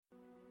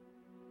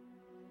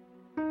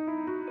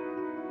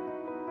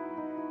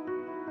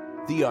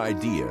the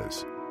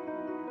ideas,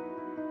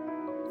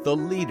 the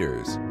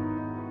leaders,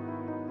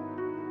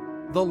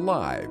 the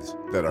lives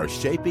that are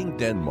shaping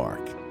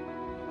Denmark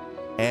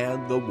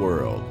and the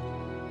world.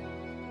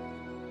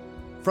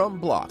 From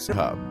Blocks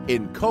Hub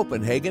in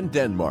Copenhagen,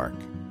 Denmark,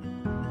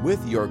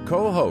 with your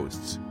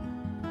co-hosts,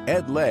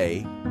 Ed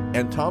Lay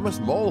and Thomas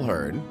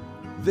Mulhern,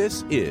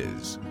 this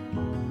is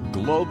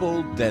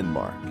Global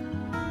Denmark.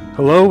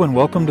 Hello and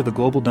welcome to the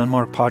Global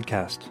Denmark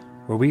podcast,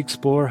 where we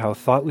explore how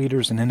thought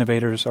leaders and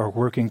innovators are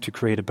working to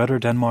create a better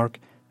Denmark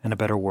and a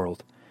better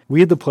world.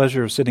 We had the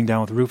pleasure of sitting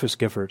down with Rufus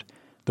Gifford,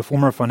 the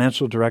former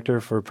financial director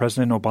for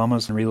President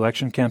Obama's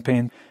re-election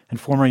campaign and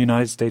former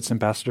United States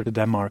ambassador to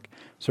Denmark,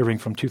 serving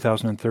from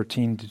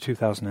 2013 to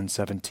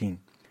 2017.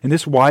 In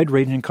this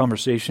wide-ranging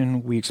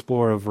conversation, we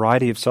explore a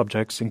variety of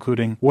subjects,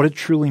 including what it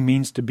truly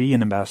means to be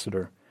an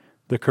ambassador,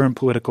 the current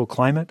political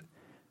climate,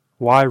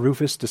 why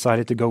Rufus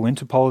decided to go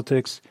into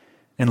politics,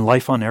 and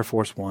life on Air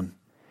Force One.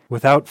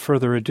 Without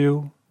further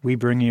ado, we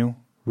bring you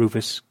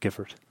Rufus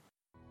Gifford.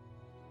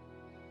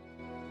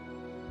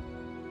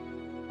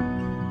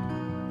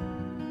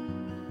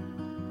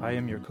 I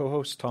am your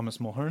co-host, Thomas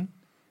Mulhern,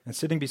 and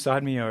sitting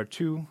beside me are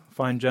two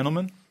fine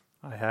gentlemen.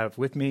 I have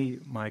with me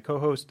my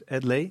co-host,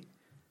 Ed Lay.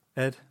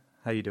 Ed,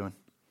 how you doing?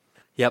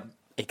 Yep,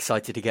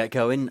 excited to get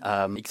going.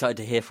 Excited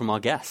to hear from our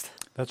guest.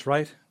 That's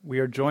right. We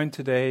are joined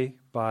today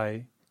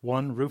by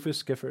one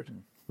Rufus Gifford.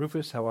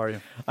 Rufus, how are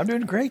you? I'm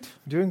doing great.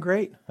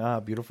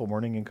 Beautiful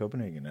morning in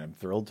Copenhagen. I'm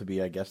thrilled to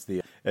be, I guess,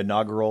 the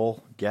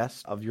inaugural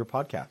guest of your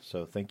podcast.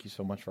 So thank you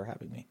so much for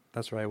having me.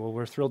 That's right. Well,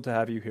 we're thrilled to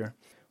have you here.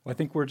 Well, I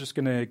think we're just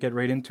going to get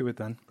right into it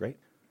then. Great.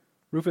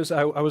 Rufus,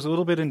 I was a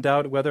little bit in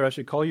doubt whether I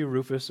should call you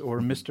Rufus or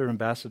Mr.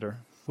 Ambassador.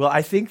 Well,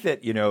 I think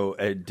that,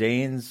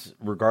 Danes,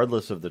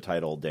 regardless of the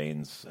title,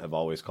 Danes have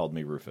always called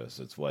me Rufus.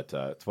 It's what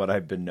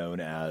I've been known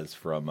as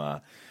from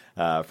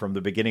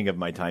the beginning of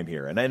my time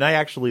here. And I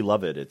actually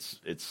love it.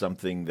 It's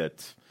something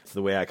that it's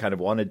the way I kind of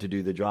wanted to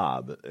do the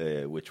job,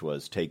 which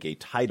was take a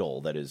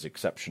title that is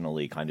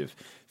exceptionally kind of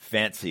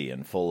fancy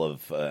and full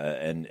of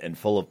and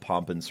full of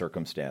pomp and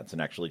circumstance,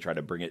 and actually try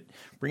to bring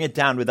it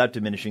down without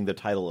diminishing the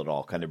title at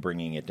all, kind of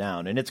bringing it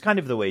down. And it's kind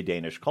of the way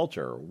Danish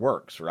culture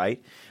works,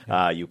 right?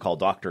 Yeah. You call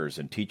doctors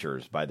and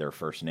teachers by their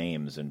first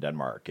names in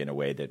Denmark in a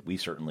way that we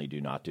certainly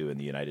do not do in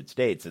the United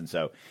States. And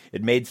so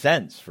it made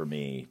sense for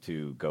me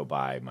to go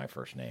by my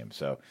first name.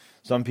 So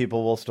some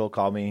people will still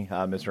call me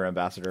Mr.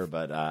 Ambassador,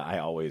 but I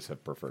always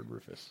have preferred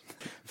Rufus.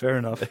 Fair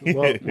enough.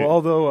 Well,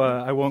 although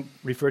I won't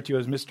refer to you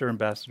as Mr.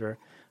 Ambassador,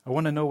 I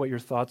want to know what your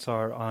thoughts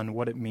are on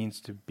what it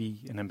means to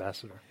be an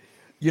ambassador.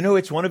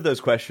 It's one of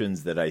those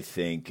questions that I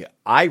think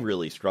I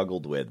really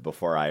struggled with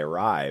before I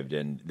arrived.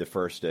 And the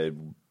first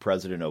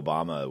President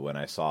Obama, when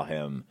I saw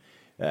him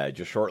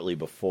just shortly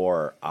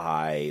before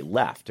I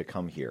left to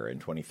come here in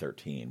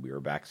 2013, we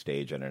were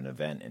backstage at an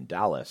event in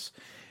Dallas.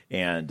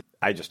 And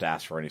I just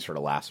asked for any sort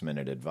of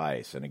last-minute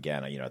advice. And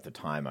again, at the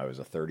time, I was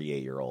a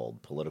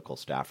 38-year-old political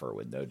staffer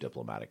with no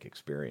diplomatic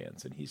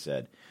experience. And he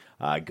said,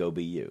 go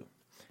be you.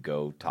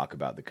 Go talk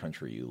about the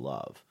country you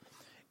love.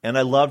 And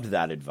I loved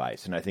that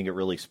advice. And I think it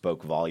really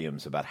spoke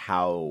volumes about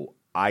how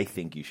I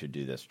think you should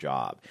do this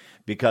job.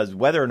 Because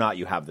whether or not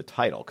you have the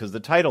title, because the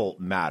title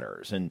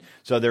matters. And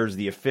so there's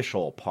the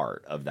official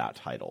part of that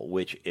title,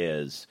 which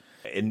is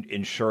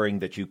ensuring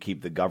that you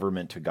keep the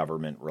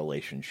government-to-government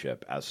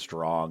relationship as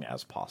strong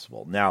as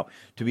possible. Now,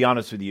 to be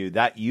honest with you,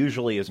 that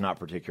usually is not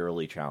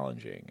particularly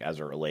challenging as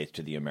it relates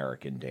to the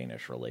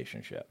American-Danish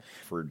relationship.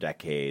 For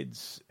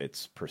decades,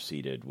 it's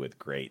proceeded with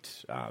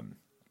great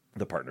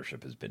the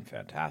partnership has been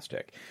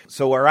fantastic.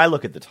 So where I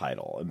look at the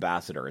title,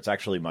 ambassador, it's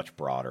actually much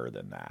broader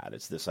than that.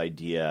 It's this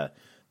idea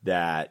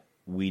that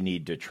we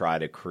need to try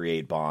to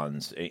create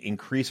bonds,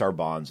 increase our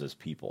bonds as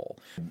people.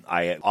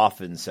 I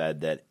often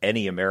said that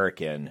any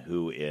American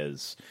who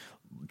is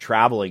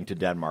traveling to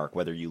Denmark,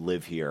 whether you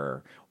live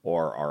here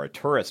or are a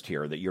tourist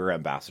here, that you're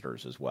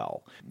ambassadors as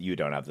well. You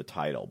don't have the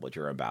title, but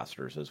you're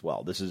ambassadors as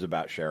well. This is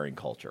about sharing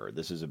culture.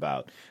 This is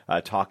about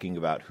talking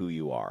about who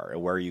you are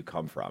and where you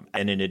come from.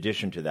 And in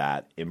addition to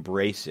that,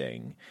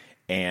 embracing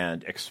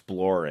and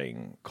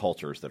exploring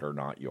cultures that are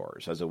not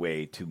yours as a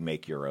way to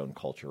make your own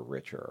culture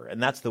richer.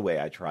 And that's the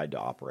way I tried to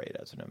operate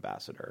as an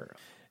ambassador.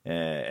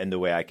 And the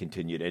way I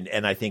continued.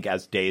 And I think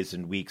as days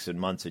and weeks and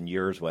months and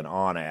years went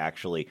on, I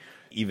actually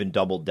even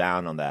doubled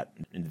down on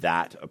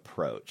that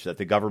approach, that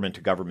the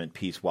government-to-government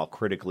piece, while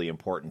critically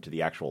important to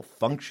the actual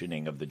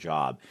functioning of the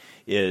job,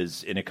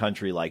 is in a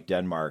country like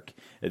Denmark,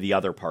 the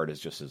other part is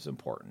just as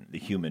important, the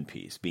human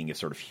piece, being a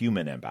sort of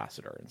human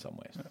ambassador in some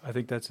ways. I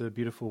think that's a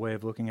beautiful way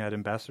of looking at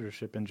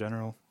ambassadorship in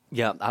general.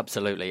 Yeah,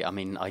 absolutely. I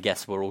mean, I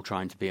guess we're all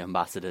trying to be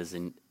ambassadors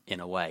in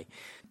a way.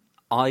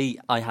 I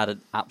had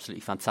an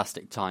absolutely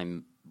fantastic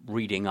time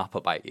reading up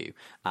about you,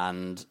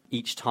 and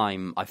each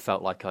time I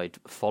felt like I'd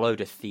followed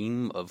a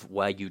theme of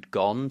where you'd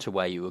gone to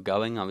where you were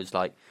going. I was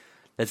like,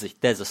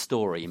 there's a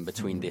story in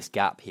between this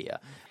gap here,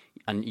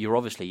 and you're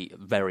obviously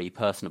very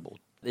personable.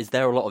 Is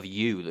there a lot of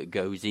you that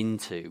goes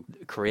into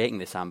creating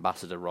this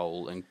ambassador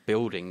role and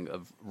building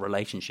of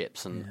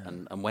relationships,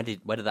 and where did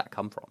that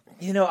come from?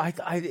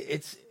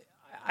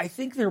 I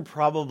think there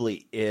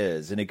probably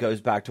is, and it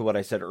goes back to what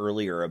I said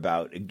earlier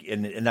about,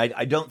 and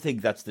I don't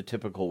think that's the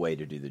typical way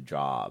to do the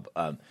job.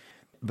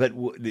 But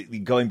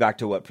going back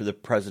to what the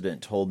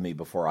president told me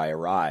before I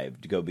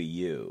arrived, go be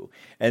you.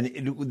 And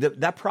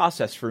that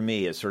process for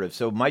me is sort of,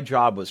 so my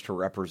job was to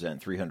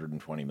represent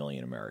 320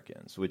 million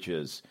Americans, which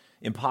is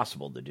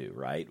impossible to do,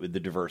 right? With the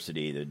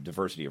diversity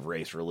of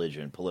race,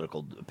 religion,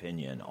 political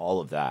opinion,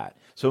 all of that.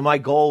 So my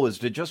goal was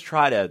to just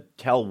try to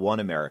tell one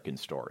American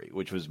story,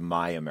 which was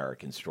my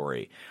American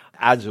story,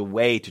 as a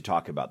way to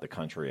talk about the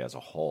country as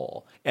a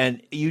whole.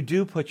 And you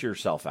do put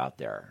yourself out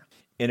there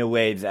in a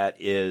way that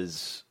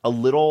is a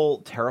little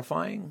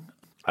terrifying.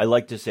 I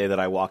like to say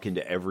that I walk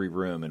into every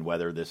room, and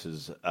whether this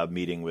is a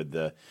meeting with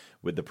the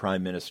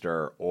prime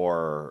minister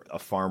or a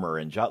farmer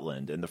in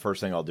Jutland, and the first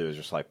thing I'll do is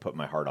just like put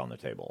my heart on the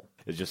table.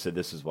 It's just say,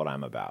 this is what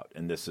I'm about,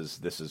 and this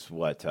is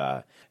what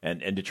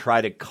and to try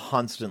to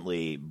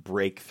constantly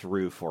break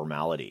through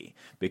formality,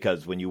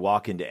 because when you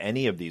walk into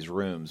any of these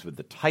rooms with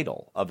the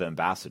title of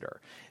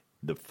ambassador,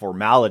 the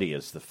formality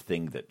is the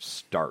thing that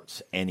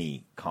starts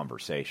any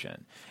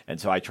conversation. And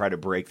so I try to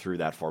break through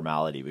that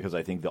formality, because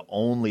I think the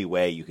only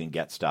way you can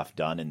get stuff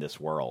done in this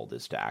world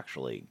is to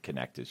actually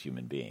connect as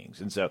human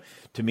beings. And so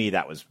to me,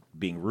 that was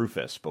being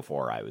Rufus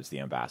before I was the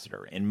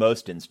ambassador in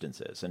most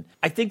instances. And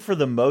I think for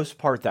the most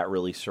part, that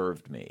really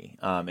served me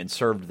and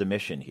served the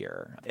mission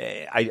here.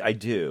 I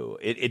do.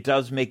 It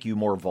does make you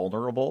more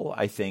vulnerable,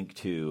 I think,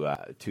 to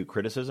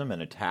criticism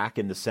and attack,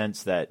 in the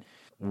sense that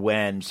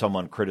when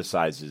someone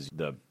criticizes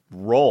the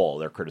role,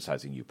 they're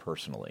criticizing you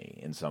personally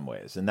in some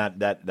ways, and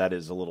that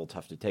is a little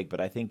tough to take. But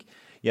I think,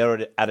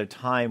 at a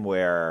time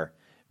where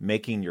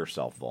making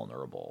yourself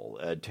vulnerable,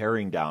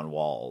 tearing down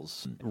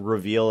walls,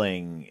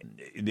 revealing,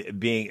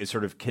 being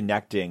sort of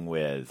connecting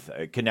with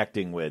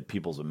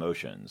people's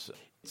emotions,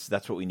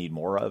 that's what we need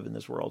more of in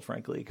this world,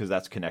 frankly, because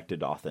that's connected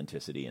to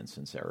authenticity and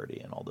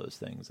sincerity and all those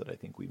things that I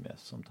think we miss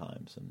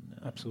sometimes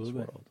in this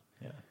world.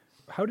 Yeah.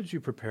 How did you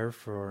prepare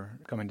for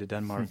coming to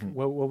Denmark?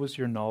 What was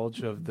your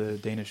knowledge of the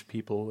Danish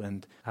people,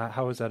 and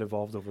how has that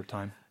evolved over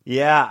time?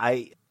 Yeah,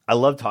 I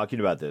love talking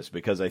about this,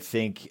 because I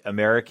think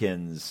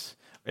Americans,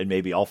 and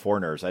maybe all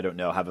foreigners, I don't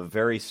know, have a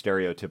very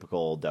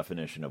stereotypical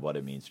definition of what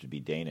it means to be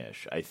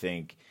Danish. I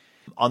think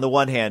on the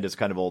one hand, it's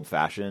kind of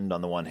old-fashioned. On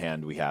the one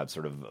hand, we have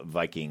sort of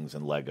Vikings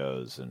and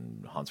Legos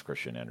and Hans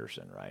Christian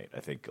Andersen, right? I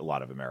think a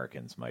lot of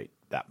Americans might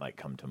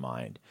come to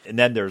mind. And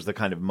then there's the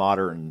kind of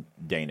modern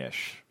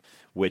Danish,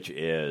 which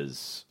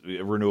is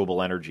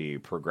renewable energy,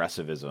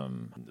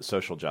 progressivism,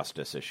 social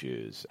justice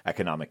issues,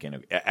 economic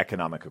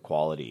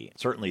equality.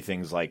 Certainly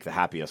things like the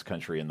happiest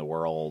country in the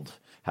world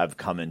have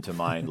come into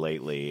mind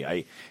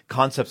lately.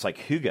 Concepts like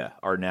hygge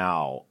are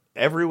now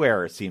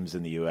everywhere, it seems,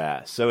 in the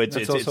U.S. So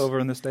it's also over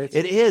in the States.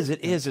 It is.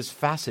 It's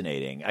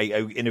fascinating.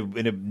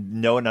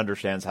 No one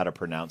understands how to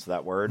pronounce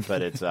that word,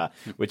 but it's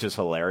which is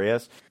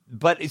hilarious.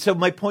 But so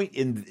my point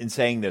in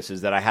saying this is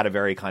that I had a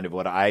very kind of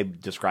what I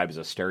describe as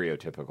a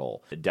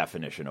stereotypical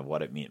definition of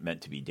what it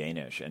meant to be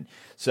Danish, and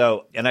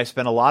I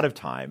spent a lot of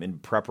time in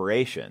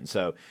preparation.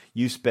 So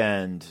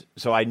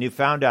I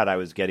found out I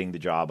was getting the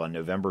job on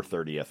November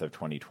 30th of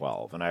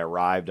 2012, and I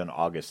arrived on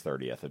August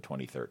 30th of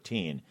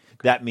 2013.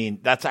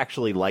 That's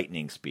actually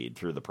lightning speed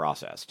through the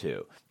process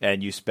too.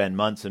 And you spend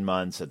months and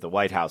months at the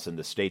White House and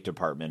the State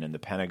Department and the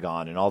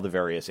Pentagon and all the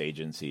various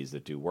agencies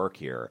that do work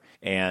here,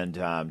 and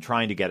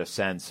trying to get a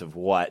sense of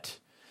what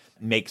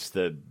makes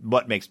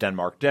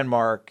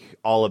Denmark,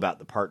 all about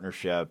the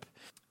partnership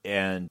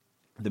and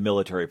the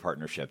military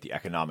partnership, the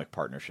economic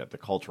partnership, the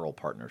cultural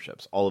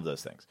partnerships, all of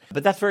those things.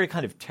 But that's very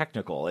kind of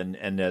technical,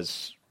 and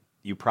as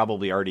you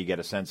probably already get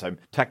a sense, I'm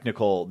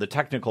technical. The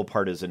technical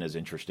part isn't as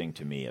interesting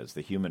to me as the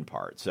human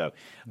part. So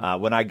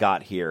when I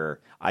got here,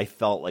 I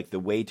felt like the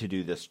way to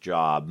do this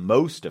job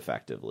most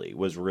effectively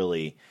was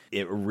really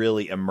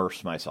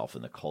immerse myself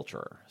in the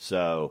culture.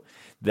 So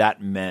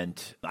that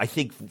meant, I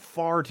think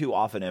far too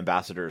often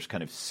ambassadors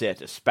kind of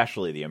sit,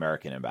 especially the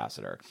American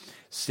ambassador,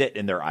 sit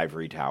in their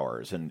ivory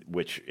towers, and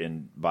which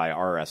by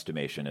our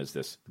estimation is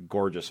this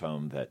gorgeous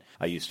home that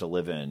I used to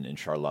live in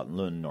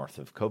Charlottenlund, north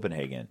of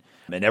Copenhagen.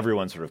 And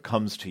everyone sort of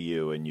comes to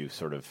you, and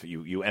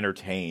you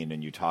entertain,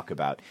 and you talk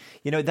about,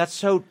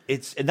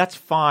 that's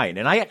fine.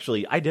 And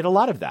I did a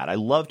lot of that. I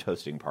loved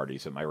hosting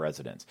parties at my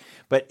residence,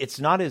 but it's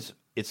not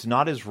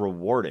as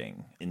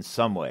rewarding in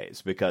some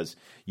ways, because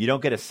you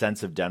don't get a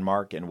sense of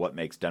Denmark and what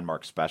makes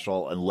Denmark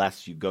special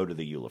unless you go to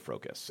the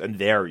Julefrokost, and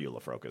their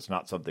Julefrokost,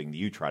 not something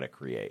you try to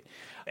create.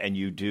 And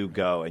you do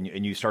go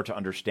and you start to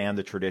understand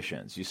the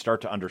traditions. You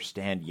start to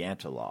understand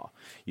Jantelov.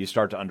 You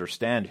start to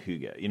understand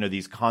hygge,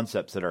 these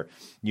concepts that are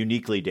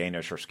uniquely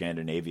Danish or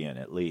Scandinavian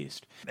at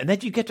least. And then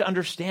you get to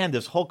understand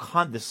this whole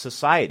this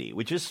society,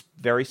 which is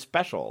very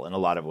special in a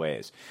lot of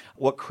ways,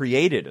 what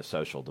created a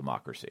social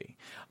democracy,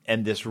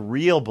 and this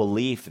real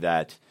belief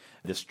that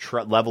this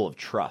level of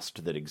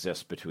trust that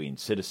exists between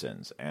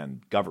citizens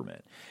and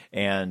government.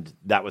 And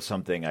that was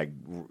something I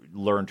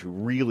learned to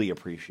really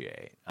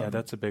appreciate. Yeah,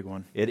 that's a big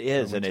one. It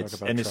is.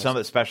 is, and it's some,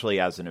 especially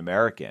as an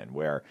American,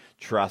 where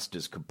trust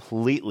is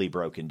completely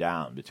broken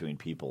down between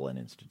people and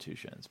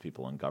institutions,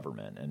 people and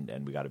government,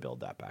 and we got to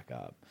build that back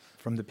up.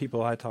 From the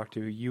people I talk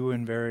to, you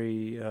in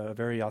very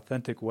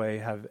authentic way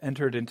have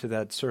entered into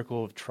that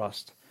circle of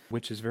trust,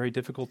 which is very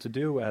difficult to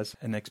do as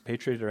an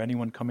expatriate or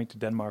anyone coming to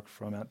Denmark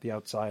from the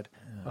outside.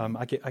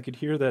 I could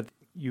hear that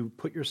you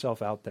put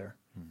yourself out there.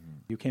 Mm-hmm.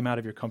 You came out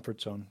of your comfort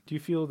zone. Do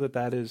you feel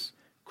that is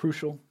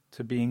crucial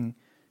to being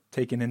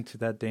taken into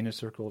that Danish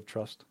circle of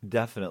trust?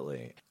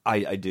 Definitely.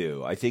 I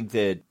do. I think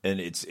that, and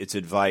it's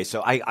advice.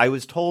 So I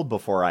was told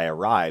before I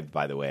arrived,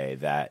 by the way,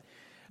 that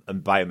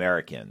by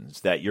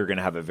Americans, that you're going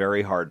to have a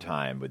very hard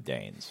time with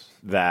Danes,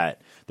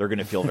 that they're going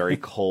to feel very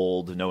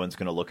cold. No one's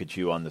going to look at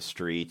you on the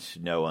street.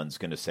 No one's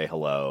going to say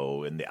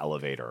hello in the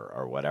elevator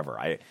or whatever.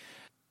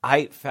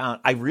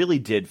 I really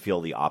did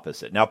feel the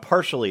opposite. Now,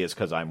 partially is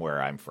because I'm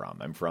where I'm from.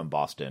 I'm from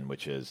Boston,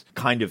 which is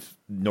kind of,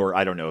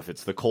 I don't know if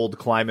it's the cold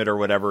climate or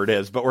whatever it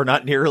is, but we're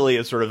not nearly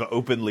as sort of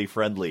openly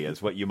friendly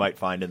as what you might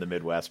find in the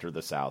Midwest or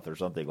the South or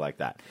something like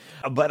that.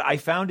 But I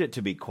found it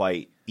to be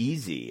quite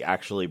easy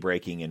actually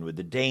breaking in with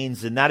the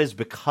Danes, and that is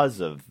because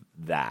of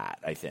that,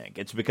 I think.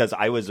 It's because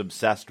I was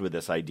obsessed with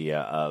this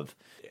idea of,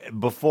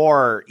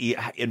 before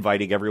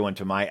inviting everyone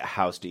to my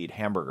house to eat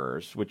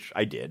hamburgers, which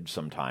I did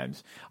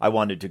sometimes, I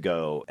wanted to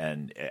go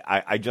and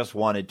I just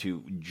wanted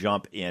to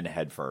jump in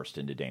headfirst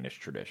into Danish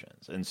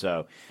traditions.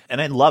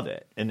 And I love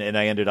it. And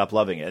I ended up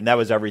loving it. And that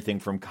was everything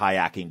from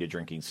kayaking to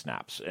drinking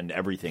snaps and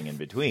everything in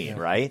between,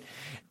 right?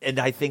 And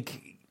I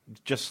think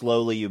just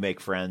slowly you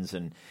make friends,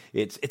 and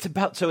it's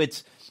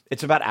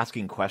about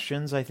asking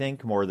questions, I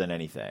think, more than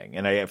anything.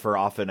 And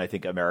I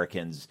think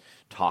Americans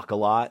talk a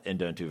lot and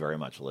don't do very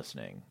much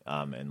listening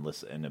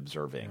and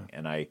observing. Yeah.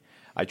 And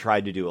I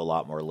tried to do a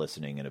lot more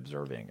listening and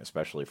observing,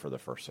 especially for the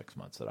first 6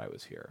 months that I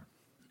was here.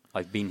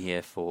 I've been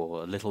here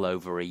for a little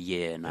over a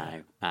year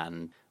now,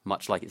 and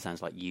much like it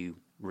sounds like you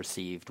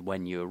received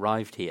when you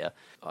arrived here,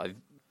 I've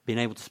been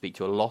able to speak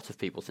to a lot of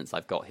people since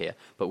I've got here,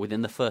 but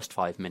within the first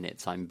 5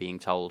 minutes I'm being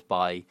told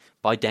by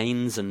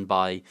Danes and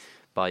by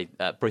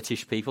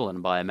British people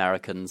and by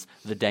Americans,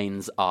 the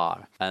Danes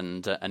are,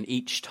 and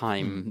each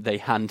time they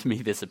hand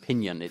me this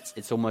opinion,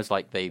 it's almost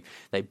like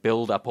they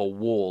build up a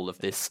wall of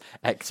this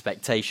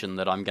expectation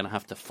that I'm going to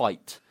have to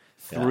fight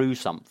through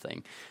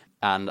something,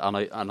 and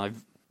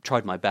I've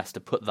tried my best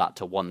to put that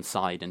to one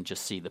side and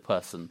just see the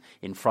person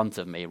in front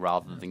of me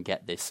rather than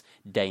get this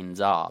Danes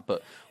are.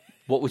 But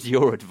what was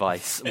your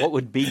advice? What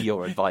would be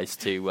your advice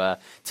to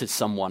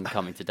someone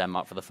coming to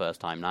Denmark for the first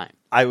time now?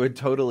 I would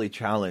totally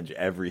challenge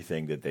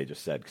everything that they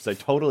just said, because I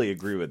totally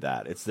agree with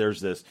that.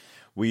 There's this,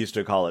 we used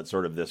to call it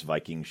sort of this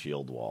Viking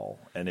shield wall,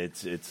 and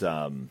it's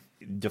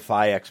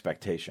defy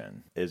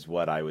expectation is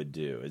what I would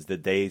do. Is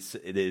that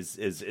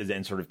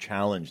and sort of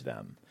challenge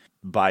them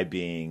by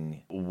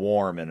being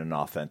warm in an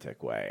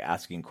authentic way,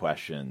 asking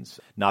questions,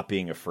 not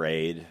being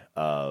afraid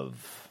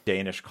of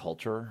Danish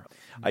culture.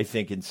 I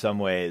think in some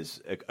ways,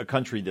 a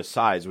country this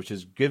size, which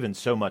has given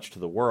so much to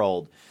the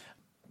world,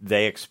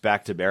 they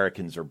expect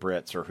Americans or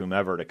Brits or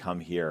whomever to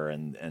come here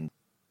and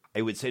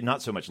I would say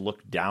not so much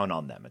look down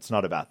on them. It's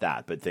not about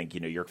that, but think,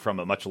 you're from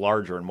a much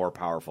larger and more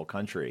powerful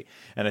country.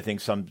 And I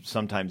think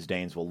sometimes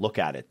Danes will look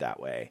at it that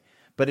way.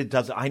 But it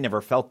does. I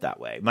never felt that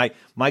way.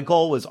 My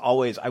goal was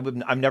always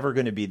I'm never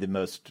going to be the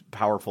most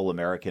powerful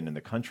American in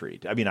the country.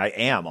 I mean, I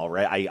am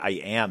already. I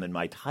am in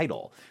my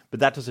title, but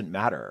that doesn't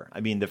matter.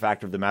 I mean, the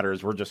fact of the matter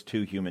is we're just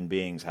two human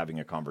beings having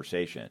a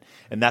conversation,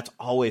 and that's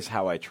always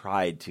how I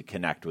tried to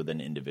connect with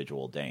an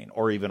individual Dane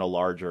or even a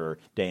larger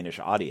Danish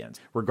audience,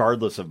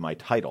 regardless of my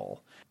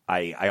title.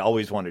 I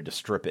always wanted to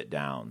strip it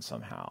down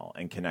somehow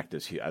and connect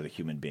as a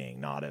human being,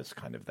 not as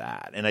kind of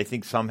that. And I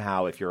think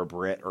somehow if you're a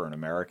Brit or an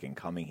American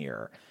coming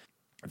here,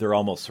 they're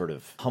almost sort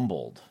of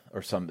humbled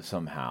or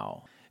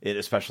somehow,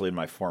 especially in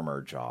my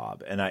former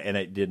job. And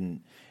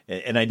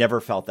I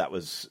never felt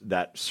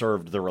that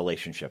served the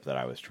relationship that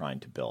I was trying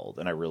to build.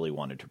 And I really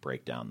wanted to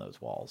break down those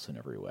walls in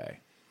every way.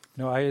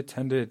 No, I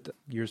attended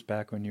years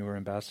back when you were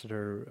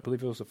ambassador, I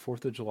believe it was a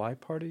 4th of July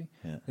party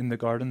in the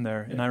garden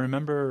there. Yeah. And I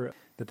remember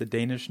that the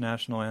Danish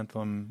national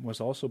anthem was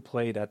also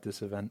played at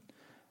this event,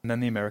 and then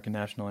the American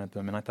national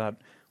anthem. And I thought,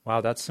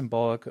 wow, that's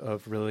symbolic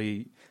of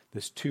really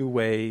this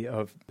two-way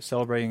of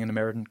celebrating an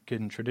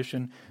American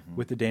tradition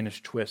with the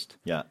Danish twist.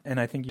 Yeah. And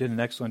I think you did an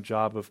excellent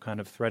job of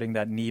kind of threading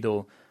that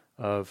needle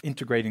of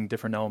integrating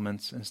different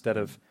elements instead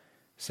of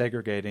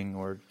segregating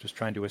or just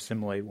trying to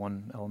assimilate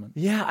one element.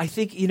 Yeah, I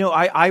think,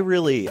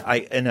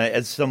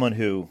 as someone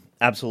who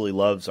absolutely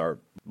loves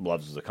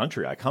the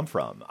country I come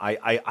from,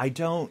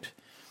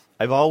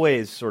 I've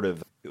always sort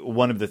of,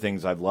 one of the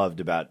things I've loved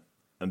about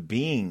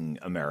being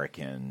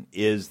American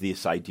is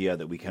this idea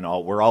that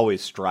we're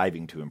always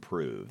striving to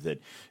improve,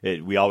 that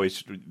we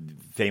always,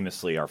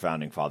 famously our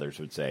founding fathers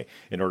would say,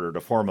 in order to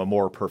form a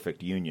more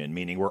perfect union,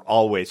 meaning we're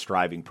always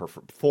striving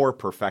for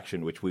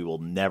perfection, which we will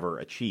never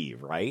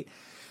achieve, right?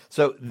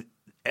 So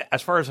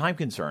as far as I'm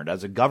concerned,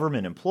 as a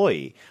government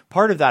employee,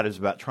 part of that is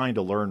about trying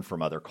to learn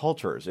from other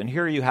cultures. And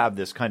here you have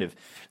this kind of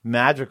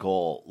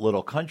magical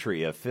little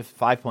country of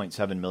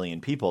 5.7 million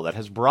people that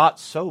has brought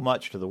so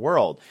much to the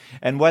world.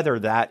 And whether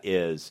that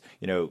is,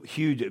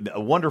 huge,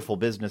 wonderful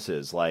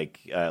businesses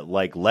like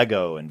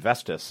Lego and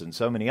Vestas and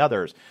so many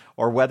others,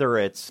 or whether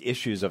it's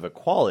issues of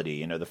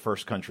equality, the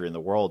first country in the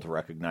world to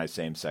recognize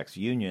same-sex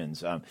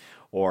unions,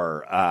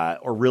 or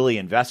really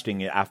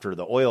investing after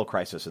the oil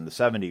crisis in the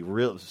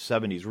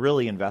 70s,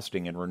 really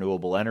investing in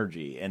renewable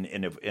energy and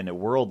in a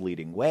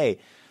world-leading way.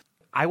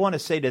 I want to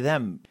say to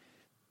them,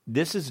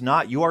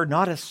 you are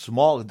not a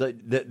small,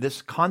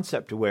 this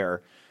concept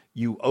where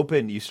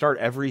you start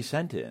every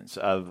sentence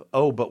of,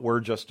 oh, but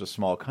we're just a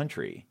small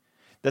country.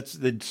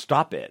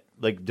 Stop it.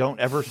 Don't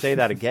ever say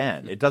that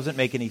again. It doesn't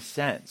make any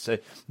sense.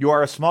 You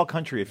are a small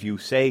country if you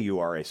say you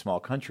are a small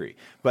country.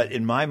 But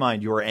in my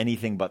mind, you are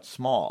anything but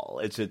small.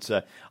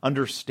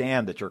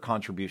 Understand that your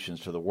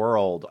contributions to the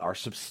world are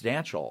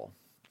substantial.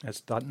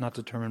 It's not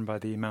determined by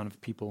the amount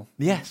of people.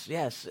 Yes,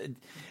 and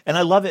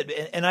I love it.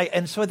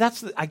 And so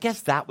I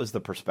guess that was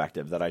the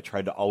perspective that I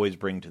tried to always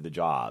bring to the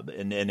job.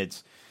 And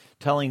it's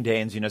telling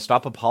Danes,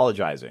 stop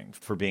apologizing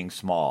for being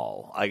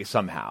small.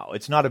 Somehow,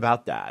 it's not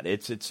about that.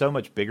 It's so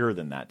much bigger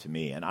than that to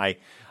me. And I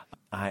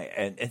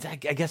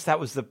guess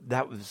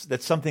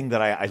that's something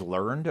that I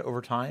learned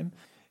over time.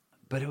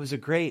 But it was a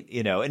great,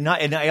 and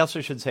I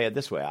also should say it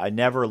this way: I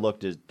never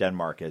looked at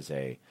Denmark as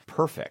a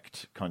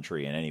perfect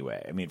country in any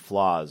way. I mean,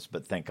 flaws,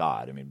 but thank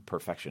God. I mean,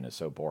 perfection is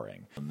so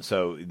boring.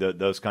 So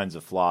those kinds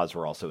of flaws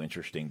were also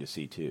interesting to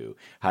see too.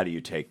 How do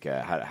you take?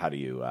 How do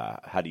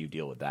you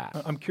deal with that?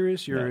 I'm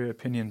curious your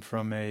opinion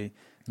from a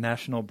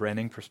national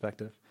branding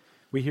perspective.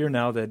 We hear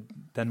now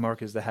that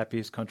Denmark is the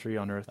happiest country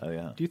on earth. Oh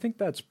yeah. Do you think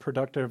that's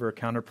productive or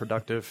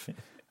counterproductive?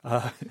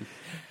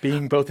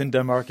 Being both in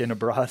Denmark and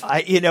abroad,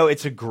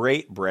 it's a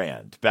great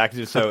brand.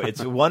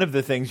 It's one of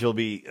the things you'll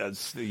be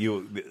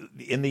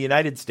in the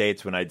United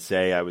States. When I'd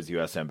say I was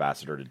U.S.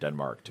 ambassador to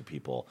Denmark to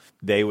people,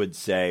 they would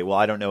say, "Well,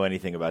 I don't know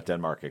anything about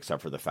Denmark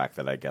except for the fact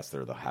that I guess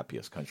they're the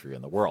happiest country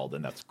in the world,"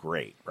 and that's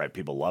great, right?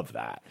 People love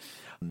that.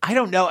 I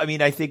don't know. I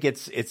mean, I think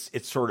it's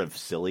sort of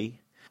silly.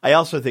 I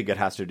also think it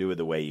has to do with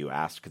the way you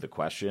ask the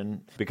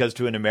question, because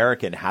to an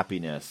American,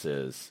 happiness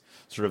is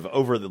sort of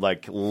over the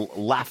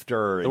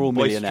laughter and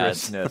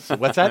boisterousness.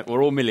 What's that?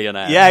 We're all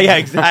millionaires. Yeah,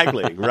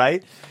 exactly,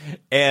 right?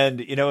 And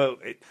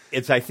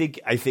it's I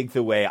think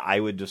the way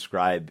I would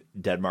describe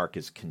Denmark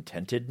is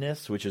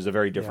contentedness, which is a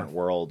very different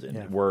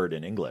word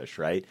in English,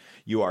 right?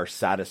 You are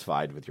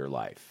satisfied with your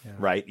life,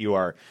 right?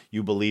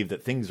 You believe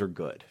that things are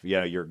good.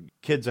 Your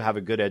kids have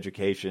a good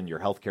education, your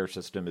healthcare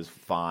system is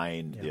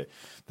fine,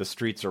 the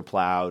streets are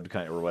plowed,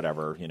 or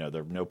whatever.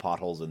 There are no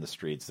potholes in the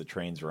streets, the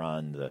trains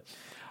run.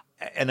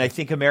 And I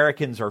think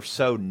Americans are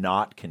so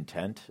not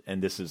content,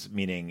 and this is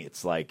meaning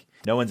it's like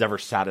no one's ever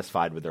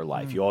satisfied with their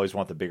life. You always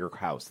want the bigger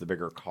house, the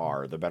bigger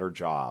car, the better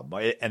job,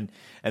 and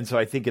so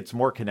I think it's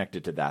more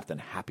connected to that than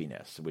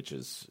happiness, which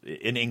is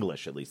in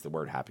English, at least the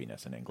word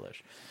happiness in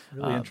English.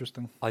 Really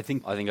interesting. I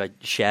think I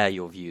share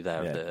your view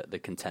there of the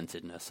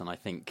contentedness, and I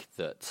think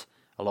that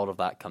a lot of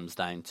that comes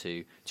down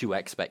to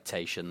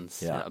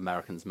expectations.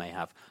 Americans may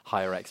have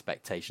higher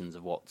expectations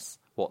of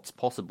what's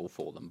possible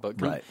for them,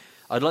 but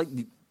I'd like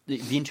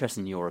the interest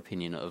in your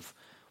opinion of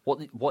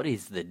what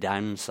is the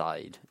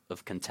downside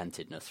of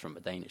contentedness from a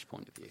Danish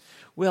point of view?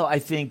 Well, I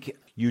think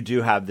you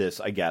do have this,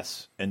 I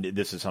guess, and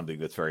this is something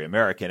that's very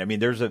American. I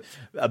mean, there's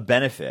a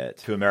benefit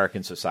to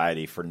American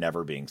society for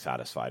never being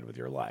satisfied with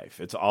your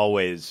life. It's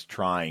always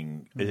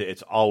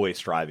it's always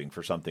striving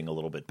for something a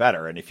little bit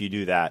better. And if you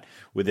do that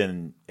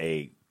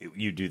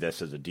you do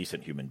this as a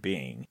decent human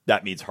being,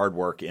 that means hard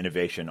work,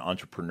 innovation,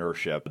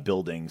 entrepreneurship,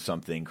 building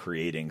something,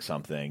 creating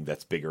something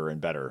that's bigger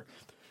and better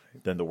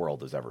than the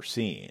world has ever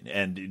seen.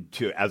 And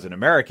as an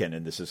American,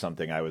 and this is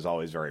something I was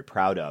always very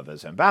proud of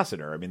as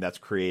ambassador, I mean, that's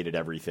created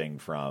everything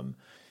from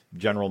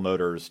General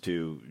Motors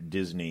to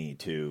Disney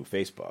to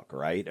Facebook,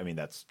 right? I mean,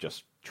 that's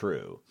just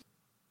true.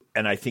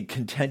 And I think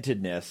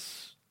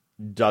contentedness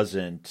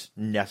doesn't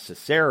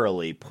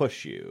necessarily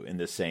push you in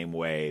the same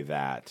way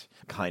that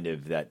kind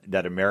of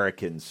that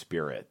American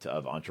spirit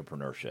of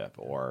entrepreneurship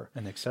or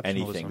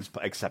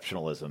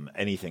exceptionalism,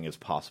 anything is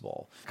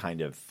possible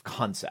kind of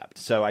concept.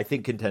 So I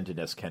think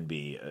contentedness can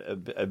be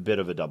a bit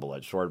of a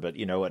double-edged sword, but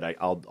you know what?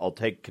 I'll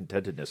take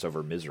contentedness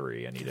over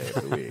misery any day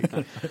of the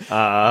week.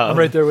 I'm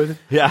right there with you.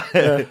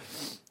 Yeah.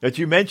 But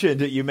you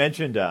mentioned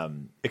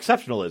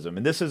exceptionalism,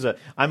 and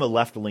I'm a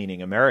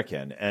left-leaning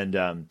American,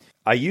 and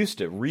I used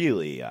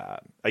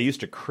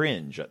to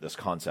cringe at this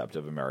concept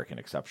of American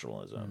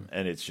exceptionalism,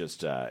 and it's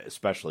just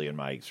especially in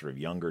my sort of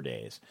younger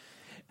days.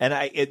 And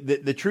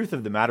the truth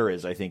of the matter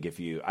is, I think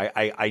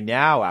I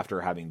now, after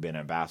having been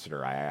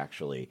ambassador,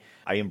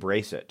 I I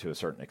embrace it to a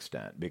certain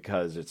extent,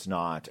 because it's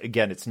not,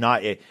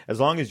 as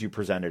long as you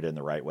present it in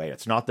the right way,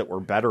 it's not that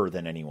we're better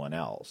than anyone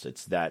else.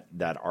 It's that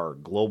our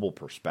global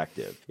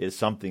perspective is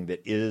something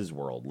that is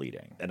world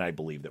leading. And I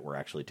believe that we're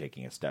actually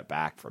taking a step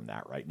back from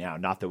that right now.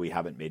 Not that we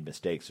haven't made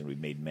mistakes, and we've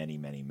made many,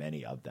 many,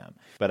 many of them.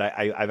 But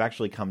I've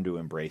actually come to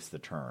embrace the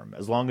term,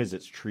 as long as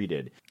it's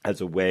treated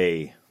as a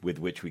way with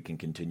which we can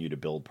continue to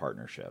build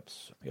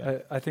partnerships. Yeah.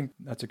 I think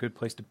that's a good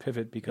place to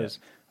pivot, because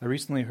I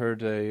recently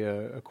heard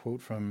a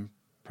quote from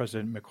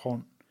President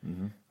Macron,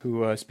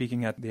 who,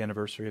 speaking at the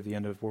anniversary of the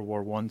end of World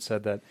War I,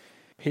 said that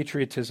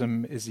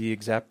patriotism is the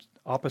exact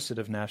opposite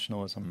of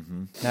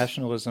nationalism.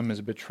 Nationalism is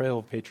a betrayal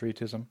of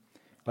patriotism.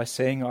 By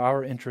saying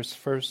our interests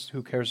first,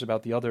 who cares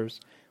about the others,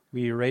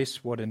 we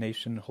erase what a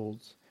nation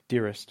holds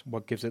dearest,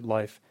 what gives it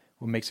life,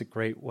 what makes it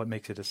great, what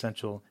makes it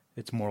essential,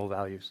 its moral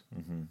values.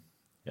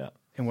 Yeah.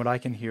 And what I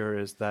can hear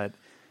is that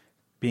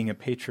being a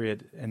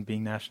patriot and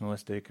being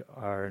nationalistic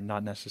are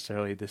not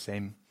necessarily the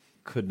same.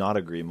 Could not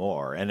agree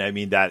more. And I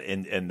mean that,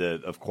 and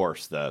of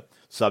course, the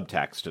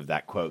subtext of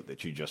that quote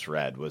that you just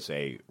read was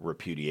a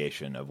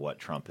repudiation of what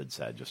Trump had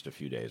said just a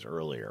few days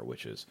earlier,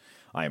 which is,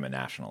 I am a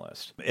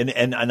nationalist.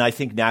 And I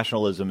think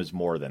nationalism is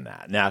more than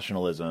that.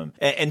 Nationalism,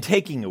 and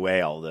taking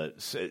away all the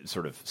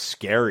sort of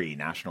scary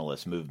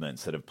nationalist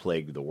movements that have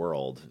plagued the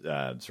world,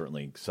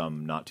 certainly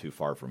some not too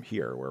far from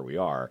here where we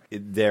are,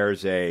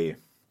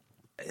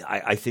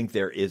 I think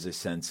there is a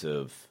sense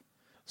of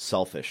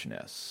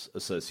selfishness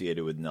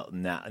associated with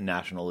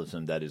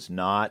nationalism that is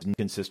not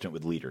consistent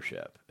with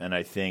leadership. And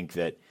I think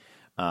that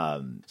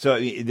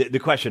the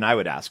question I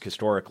would ask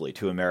historically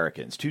to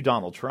Americans, to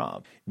Donald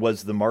Trump,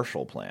 was the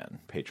Marshall Plan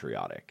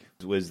patriotic?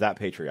 Was that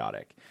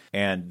patriotic?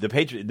 And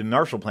the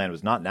Marshall Plan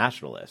was not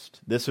nationalist.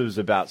 This was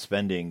about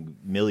spending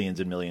millions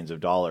and millions of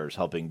dollars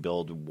helping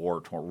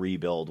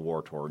rebuild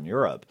war-torn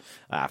Europe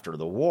after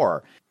the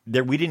war.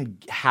 We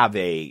didn't have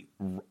a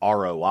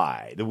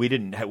ROI.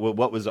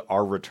 What was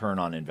our return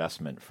on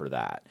investment for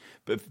that?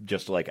 But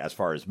just like as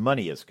far as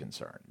money is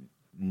concerned,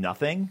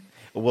 nothing.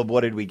 Well,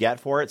 what did we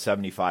get for it?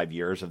 75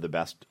 years of the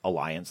best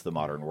alliance the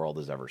modern world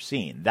has ever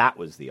seen. That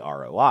was the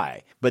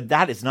ROI. But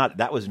that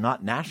was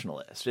not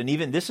nationalist. And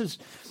even this is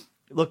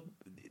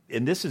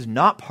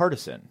not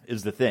partisan,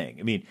 is the thing.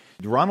 I mean,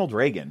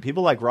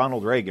 people like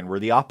Ronald Reagan were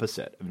the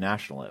opposite of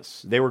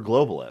nationalists. They were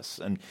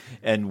globalists.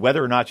 And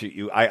whether or not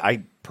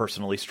I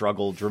personally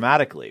struggle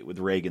dramatically with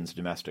Reagan's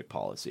domestic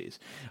policies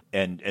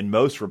and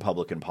most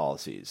Republican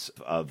policies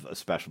of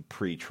especially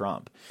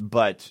pre-Trump.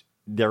 But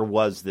there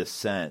was this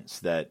sense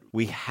that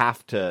we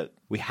have to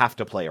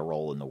play a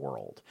role in the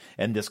world,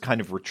 and this kind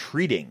of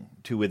retreating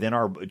to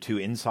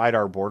inside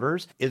our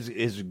borders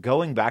is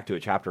going back to a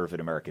chapter of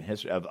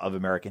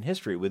American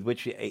history with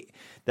which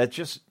that's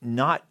just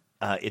not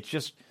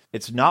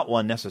it's not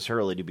one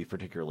necessarily to be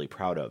particularly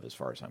proud of, as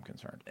far as I'm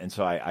concerned. And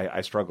so I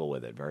struggle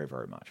with it very,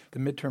 very much. The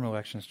midterm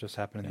elections just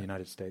happened in the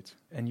United States,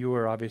 and you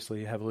were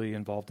obviously heavily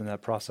involved in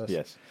that process.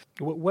 Yes.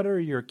 What are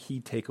your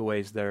key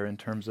takeaways there in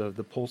terms of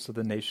the pulse of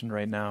the nation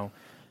right now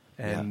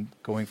and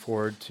going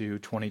forward to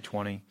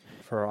 2020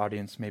 for our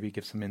audience? Maybe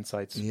give some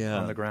insights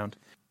on the ground.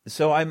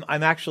 So I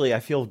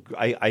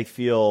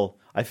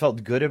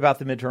felt good about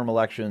the midterm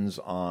elections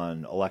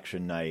on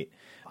election night.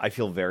 I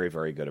feel very,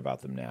 very good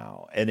about them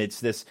now. And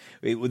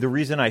the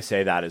reason I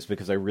say that is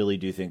because I really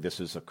do think this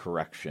is a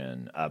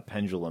correction, a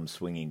pendulum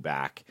swinging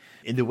back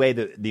in the way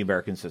that the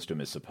American system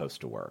is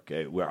supposed to work,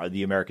 where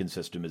the American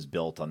system is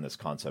built on this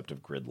concept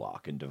of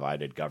gridlock and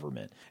divided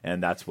government.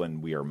 And that's when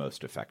we are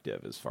most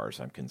effective, as far as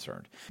I'm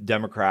concerned.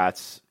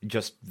 Democrats,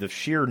 just the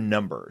sheer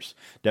numbers,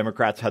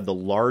 Democrats had the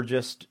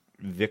largest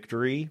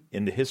victory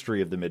in the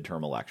history of the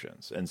midterm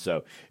elections. And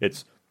so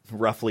it's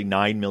roughly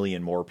 9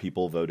 million more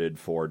people voted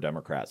for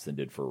Democrats than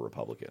did for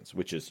Republicans,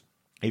 which is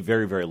a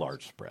very, very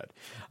large spread,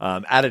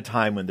 at a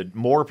time when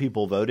more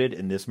people voted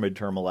in this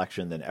midterm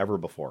election than ever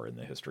before in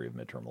the history of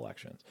midterm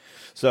elections.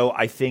 So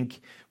I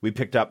think we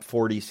picked up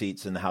 40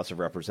 seats in the House of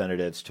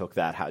Representatives, took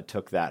that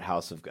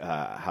House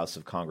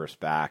of Congress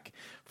back,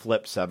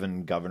 flipped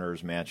 7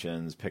 governors'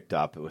 mansions, picked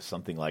up, it was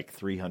something like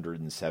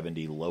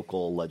 370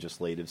 local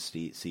legislative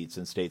seats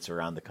in states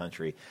around the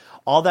country.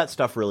 All that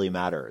stuff really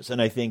matters. And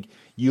I think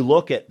you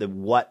look at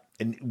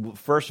and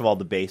first of all,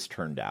 the base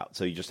turned out.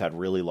 So you just had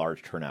really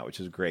large turnout,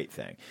 which is a great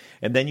thing.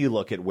 And then you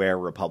look at where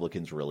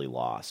Republicans really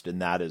lost,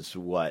 and that is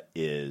what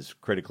is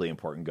critically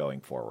important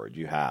going forward.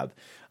 You have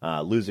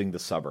losing the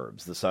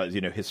suburbs.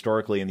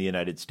 Historically in the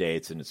United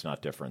States, and it's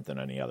not different than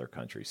any other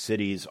country,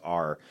 cities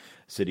are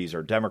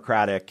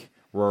Democratic.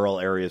 Rural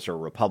areas are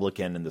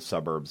Republican, and the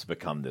suburbs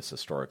become this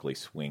historically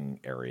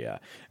swing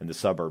area. And the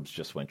suburbs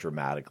just went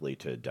dramatically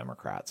to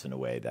Democrats in a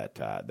way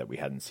that we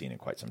hadn't seen in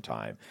quite some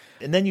time.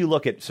 And then you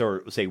look at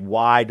say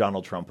why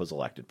Donald Trump was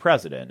elected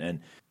president,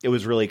 and it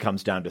really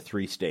comes down to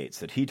 3 states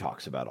that he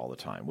talks about all the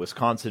time: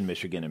 Wisconsin,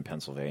 Michigan, and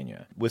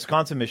Pennsylvania.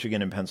 Wisconsin,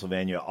 Michigan, and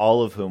Pennsylvania,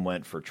 all of whom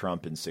went for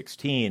Trump in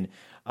 2016,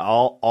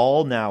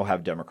 all now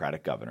have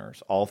Democratic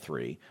governors, all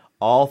 3.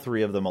 All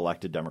three of them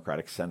elected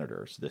Democratic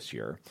senators this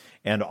year,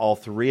 and all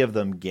three of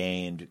them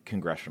gained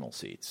congressional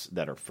seats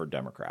that are for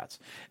Democrats.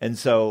 And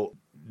so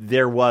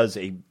there was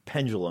a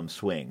pendulum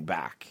swing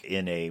back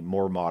in a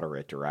more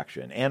moderate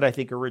direction, and I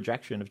think a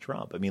rejection of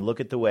Trump. I mean,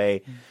 look at the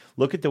way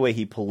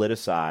he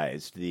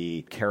politicized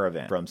the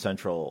caravan from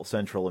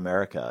Central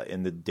America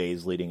in the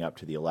days leading up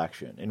to the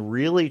election, and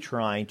really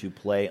trying to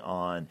play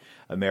on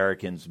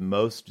Americans'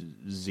 most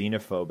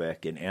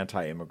xenophobic and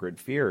anti-immigrant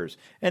fears.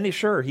 And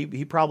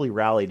he probably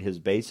rallied his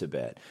base a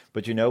bit,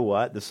 but you know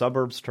what? The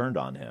suburbs turned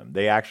on him.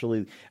 They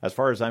actually, as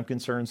far as I'm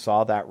concerned,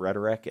 saw that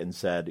rhetoric and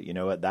said, you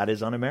know what, that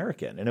is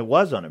un-American, and it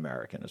was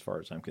un-American as far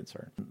as I'm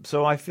concerned.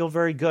 So I feel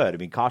very good. I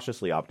mean,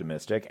 cautiously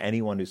optimistic.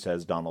 Anyone who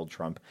says Donald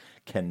Trump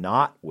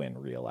cannot win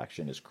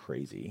re-election is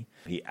crazy.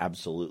 He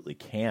absolutely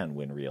can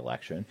win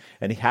re-election,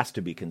 and he has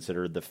to be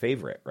considered the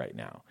favorite right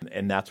now.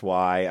 And that's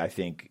why I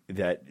think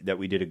that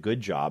we did a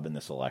good job in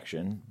this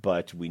election,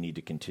 but we need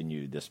to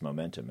continue this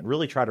momentum and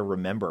really try to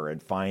remember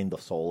and find the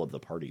soul of the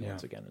party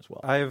once again as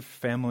well. I have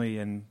family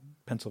in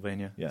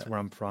Pennsylvania. That's where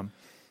I'm from.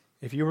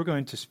 If you were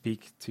going to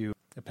speak to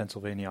a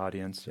Pennsylvania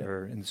audience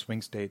or in the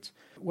swing states,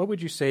 what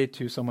would you say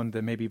to someone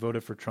that maybe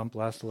voted for Trump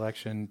last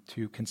election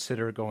to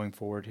consider going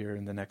forward here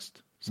in the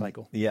next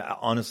cycle? Yeah,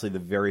 honestly, the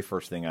very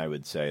first thing I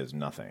would say is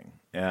nothing.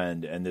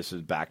 And this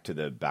is back to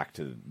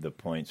the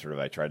point sort of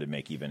I tried to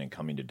make even in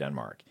coming to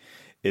Denmark,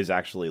 is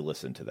actually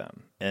listen to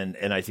them. And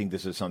I think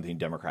this is something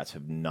Democrats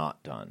have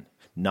not done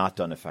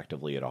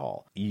effectively at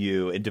all.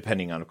 And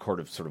depending on sort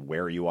of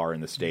where you are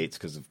in the states,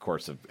 because of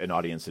course an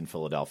audience in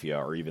Philadelphia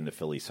or even the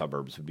Philly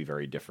suburbs would be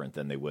very different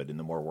than they would in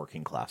the more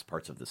working class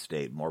parts of the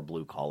state, more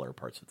blue collar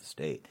parts of the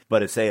state.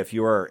 But say if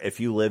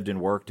you lived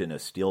and worked in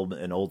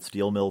an old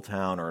steel mill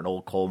town or an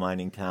old coal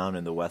mining town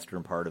in the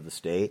western part of the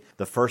state,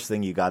 the first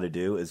thing you got to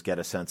do is get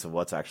a sense of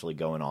what's actually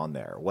going on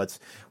there.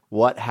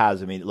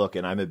 Look,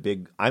 and I'm a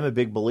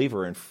big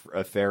believer in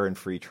a fair and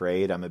free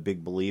trade. I'm a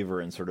big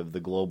believer in sort of the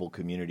global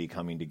community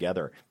coming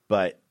together.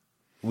 But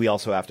we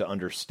also have to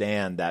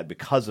understand that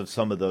because of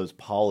some of those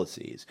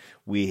policies,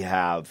 we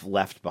have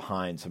left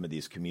behind some of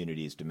these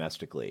communities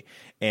domestically.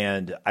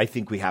 And I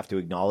think we have to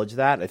acknowledge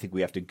that. I think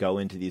we have to go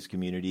into these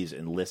communities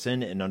and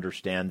listen and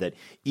understand that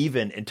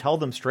and tell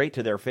them straight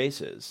to their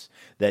faces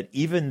that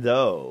even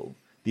though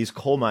these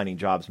coal mining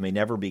jobs may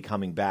never be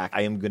coming back,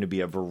 I am going to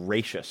be a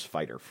voracious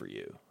fighter for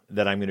you,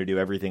 that I'm going to do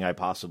everything I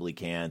possibly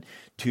can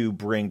to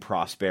bring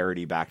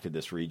prosperity back to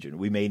this region.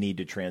 We may need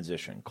to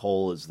transition.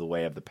 Coal is the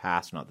way of the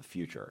past, not the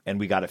future. And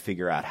we got to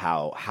figure out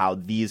how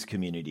these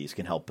communities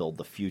can help build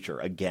the future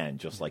again,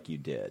 just like you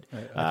did.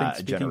 I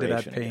think speaking to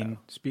that pain,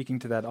 speaking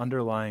to that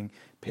underlying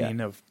pain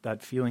of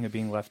that feeling of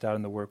being left out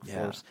in the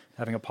workforce,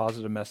 having a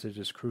positive message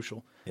is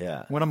crucial.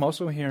 Yeah. What I'm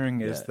also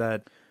hearing is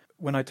that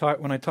when I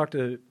talk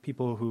to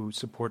people who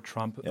support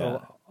Trump, a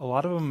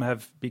lot of them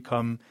have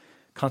become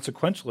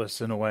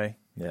consequentialists in a way.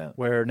 Yeah.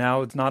 Where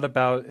now it's not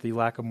about the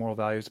lack of moral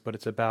values, but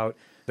it's about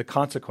the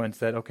consequence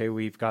that, okay,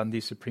 we've gotten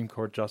these Supreme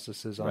Court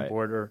justices on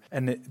board,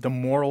 and the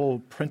moral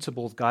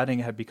principles guiding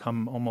have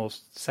become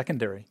almost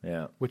secondary,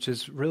 which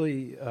is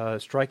really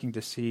striking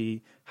to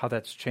see how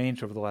that's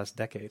changed over the last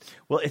decade.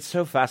 Well, it's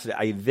so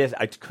fascinating.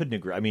 I couldn't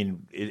agree. I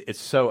mean, it's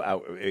so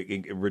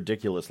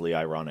ridiculously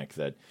ironic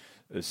that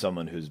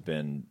someone who's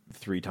been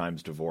 3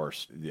 times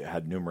divorced,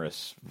 had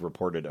numerous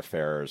reported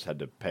affairs, had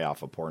to pay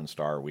off a porn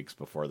star weeks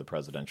before the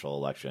presidential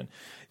election,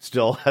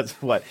 still has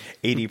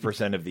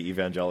 80% of the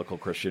evangelical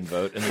Christian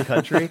vote in the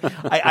country.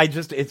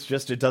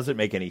 It doesn't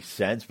make any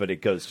sense, but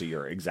it goes to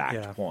your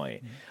exact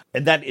point.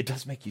 And that it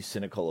does make you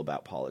cynical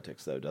about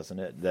politics, though, doesn't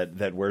it?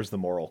 That where's the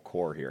moral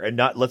core here? And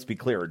let's be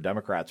clear,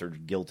 Democrats are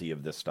guilty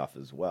of this stuff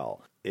as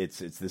well. This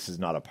is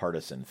not a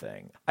partisan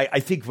thing. I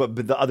think, but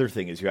the other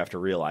thing is you have to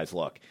realize,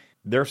 look,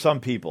 there are some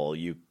people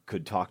you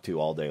could talk to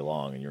all day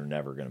long and you're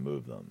never going to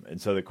move them.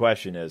 And so the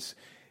question is,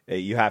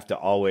 you have to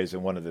always,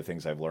 and one of the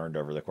things I've learned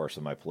over the course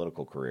of my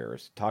political career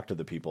is talk to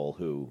the people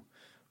who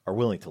are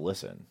willing to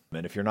listen.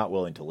 And if you're not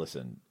willing to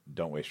listen,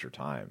 don't waste your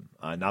time.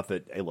 Not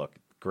that, hey, look,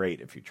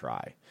 great if you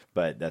try,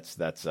 but that's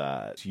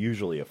it's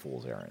usually a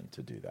fool's errand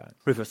to do that.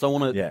 Rufus, I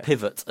want to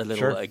pivot a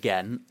little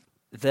again.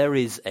 There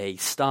is a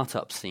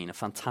startup scene, a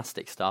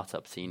fantastic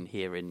startup scene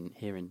here in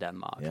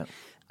Denmark. Yeah.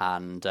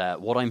 And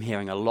what I'm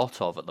hearing a lot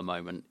of at the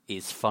moment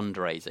is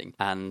fundraising.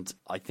 And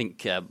I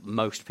think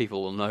most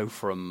people will know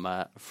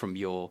from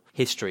your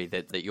history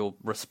that you're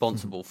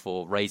responsible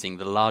for raising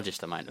the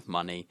largest amount of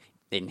money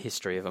in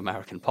history of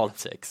American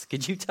politics.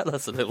 Could you tell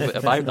us a little bit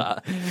about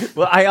that?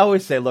 Well, I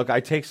always say, look, I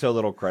take so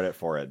little credit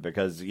for it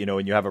because,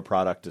 when you have a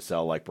product to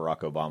sell like Barack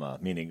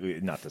Obama,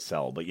 meaning not to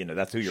sell, but,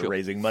 that's who you're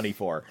raising money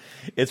for,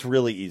 it's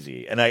really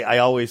easy. And I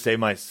always say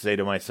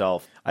to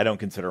myself, I don't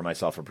consider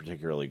myself a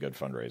particularly good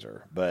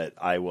fundraiser, but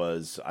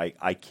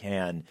I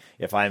can,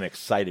 if I'm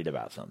excited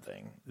about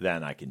something,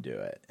 then I can do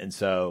it. And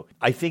so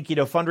I think,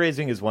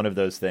 fundraising is one of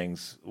those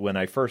things. When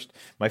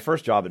my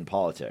first job in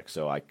politics,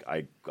 so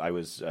I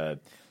was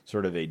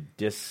sort of a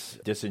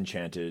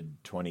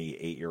disenchanted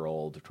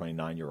 28-year-old,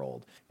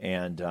 29-year-old,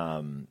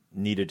 and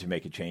needed to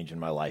make a change in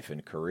my life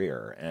and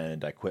career.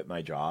 And I quit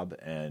my job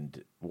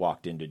and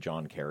walked into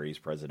John Kerry's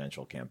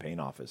presidential campaign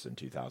office in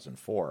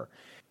 2004.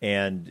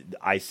 And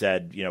I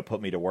said,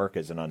 put me to work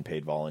as an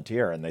unpaid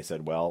volunteer. And they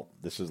said, well,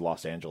 this is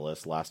Los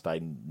Angeles. Last I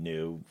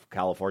knew,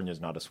 California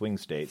is not a swing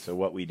state. So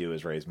what we do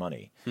is raise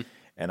money.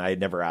 And I had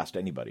never asked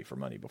anybody for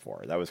money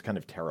before. That was kind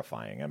of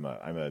terrifying. I'm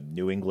a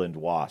New England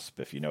WASP,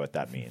 if you know what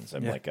that means.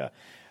 I'm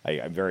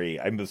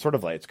I'm sort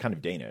of like, it's kind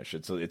of Danish.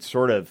 It's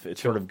sort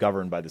of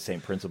governed by the same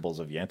principles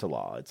of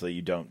Yentala. It's like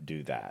you don't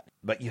do that,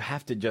 but you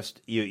have to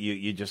just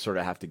you just sort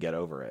of have to get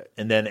over it.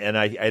 And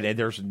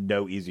there's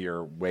no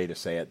easier way to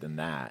say it than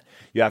that.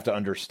 You have to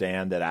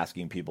understand that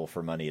asking people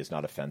for money is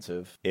not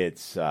offensive.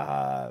 It's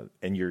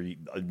and you're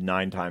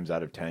 9 times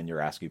out of 10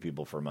 you're asking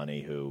people for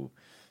money who.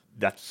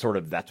 That's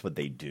what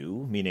they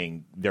do,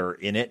 meaning they're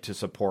in it to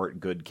support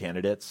good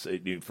candidates.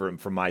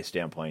 From my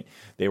standpoint,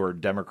 they were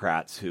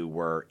Democrats who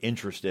were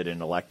interested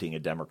in electing a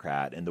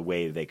Democrat, and the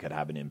way they could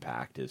have an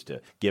impact is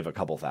to give a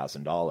couple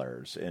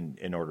 $1,000s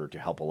in order to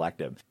help elect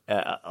them.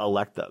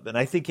 And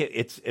I think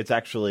it's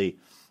actually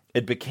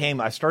it became.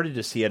 I started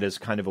to see it as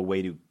kind of a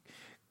way to,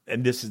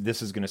 and this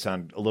is going to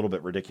sound a little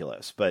bit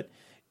ridiculous, but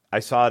I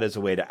saw it as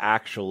a way to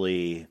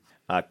actually.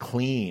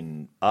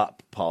 Clean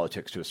up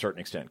politics to a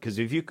certain extent. Because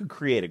if you could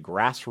create a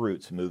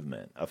grassroots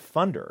movement of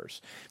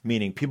funders,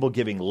 meaning people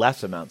giving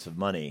less amounts of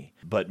money,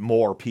 but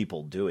more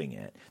people doing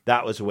it,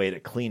 that was a way to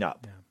clean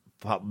up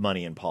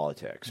money in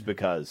politics,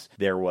 because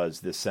there was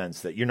this sense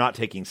that you're not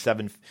taking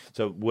So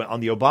on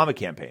the Obama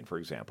campaign, for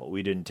example,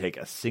 we didn't take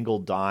a single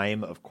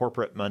dime of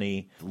corporate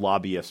money,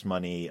 lobbyist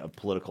money, of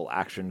political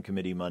action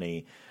committee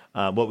money.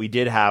 What we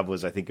did have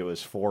was, I think it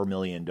was 4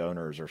 million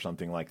donors or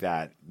something like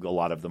that. A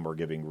lot of them were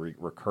giving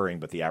recurring,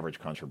 but the average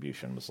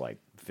contribution was like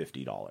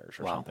 $50 or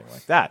something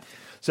like that.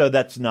 So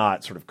that's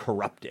not sort of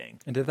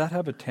corrupting. And did that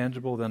have a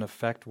tangible then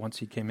effect once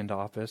he came into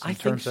office in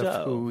terms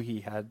of who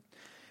he had?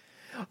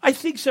 I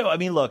think so. I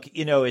mean, look,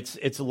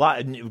 it's a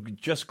lot.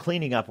 Just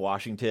cleaning up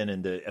Washington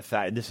and the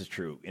effect, and this is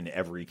true in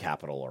every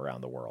capital around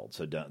the world.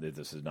 So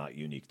this is not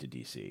unique to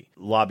D.C.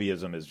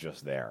 Lobbyism is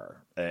just there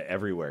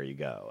everywhere you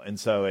go, and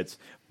so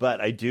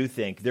But I do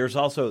think there's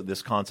also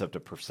this concept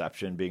of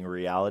perception being a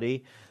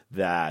reality.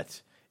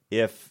 That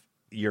if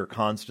you're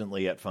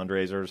constantly at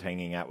fundraisers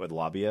hanging out with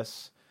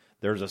lobbyists,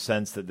 there's a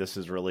sense that this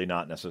is really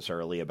not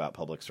necessarily about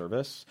public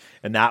service.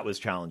 And that was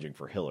challenging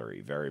for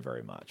Hillary very,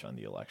 very much on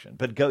the election.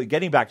 But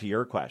getting back to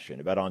your question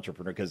about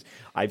entrepreneur, because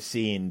I've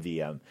seen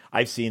the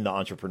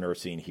entrepreneur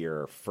scene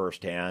here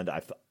firsthand.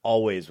 I've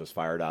always was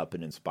fired up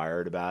and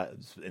inspired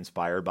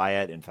by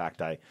it. In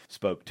fact, I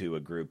spoke to a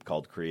group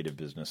called Creative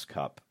Business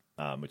Cup,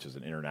 which is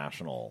an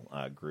international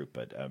group,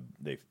 but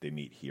they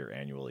meet here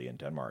annually in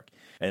Denmark.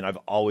 And I've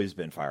always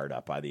been fired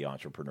up by the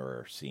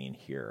entrepreneur scene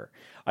here.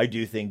 I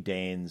do think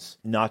Danes,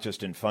 not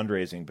just in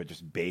fundraising, but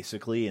just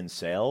basically in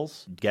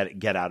sales,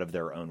 get out of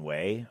their own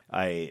way.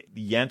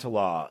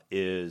 Yentala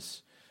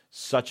is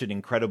such an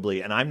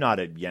incredibly, and I'm not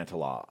a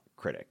Yentala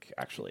critic,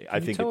 actually.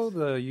 Can you tell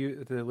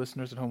the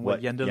listeners at home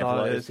what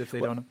Yentala is if they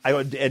don't know?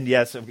 And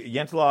yes,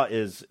 Yentala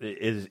is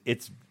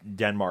it's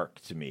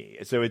Denmark to me.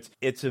 So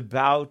it's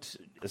about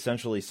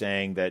essentially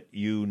saying that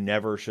you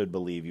never should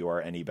believe you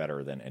are any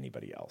better than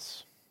anybody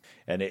else.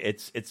 And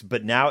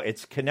but now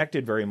it's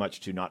connected very much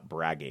to not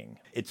bragging.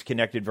 It's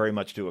connected very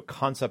much to a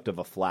concept of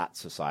a flat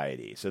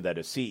society, so that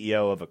a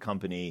CEO of a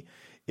company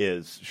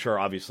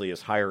obviously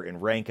is higher in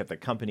rank at the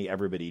company.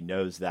 Everybody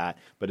knows that,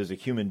 but as a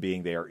human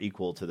being, they are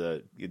equal to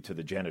the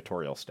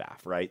janitorial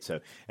staff, right? So,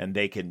 and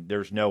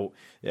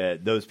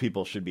those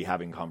people should be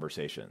having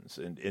conversations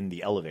in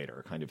the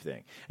elevator, kind of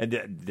thing. And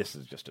this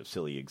is just a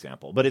silly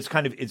example, but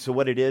so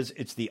what it is,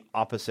 it's the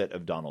opposite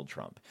of Donald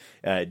Trump.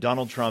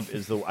 Donald Trump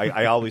is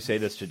I always say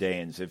this to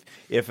Danes: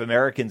 if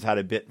Americans had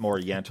a bit more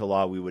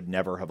Yentala, we would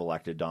never have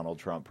elected Donald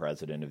Trump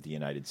president of the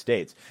United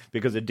States,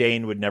 because a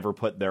Dane would never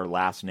put their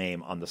last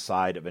name on the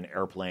side of an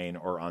airplane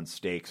or on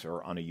stakes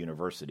or on a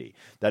university.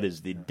 That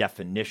is the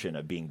definition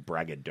of being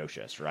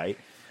braggadocious, right?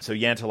 So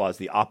Yentala is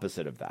the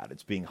opposite of that.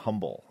 It's being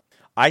humble.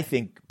 I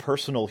think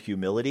personal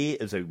humility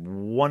is a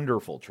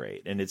wonderful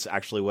trait, and it's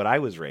actually what I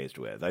was raised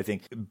with.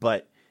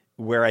 But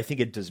where I think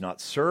it does not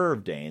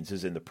serve Danes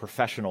is in the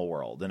professional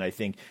world, and I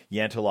think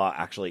Yentala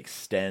actually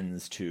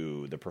extends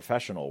to the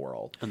professional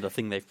world. And the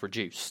thing they've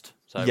produced.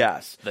 So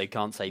yes, they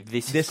can't say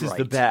this is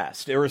the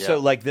best, or so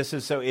like this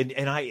is so.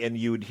 And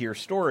you would hear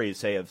stories,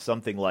 say, of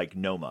something like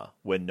Noma,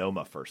 when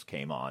Noma first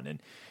came on,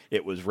 and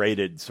it was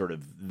rated sort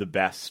of the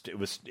best.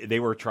 They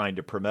were trying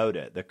to promote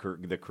it.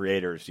 The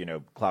creators,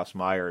 Klaus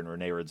Meyer and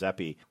Rene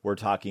Redzepi, were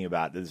talking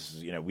about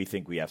this. We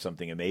think we have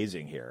something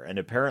amazing here, and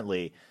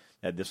apparently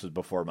and this was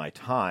before my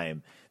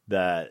time,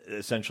 that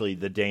essentially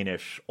the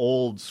Danish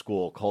old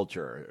school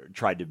culture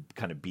tried to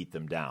kind of beat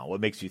them down.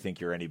 What makes you think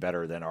you're any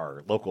better than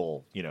our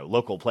local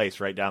place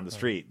right down the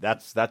street?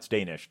 That's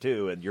Danish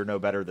too, and you're no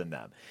better than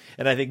them.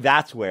 And I think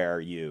that's where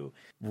you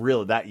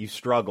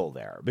struggle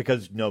there,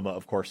 because Noma,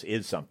 of course,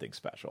 is something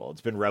special.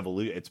 It's been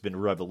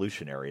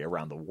revolutionary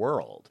around the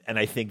world, and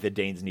I think the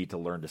Danes need to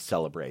learn to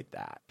celebrate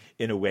that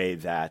in a way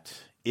that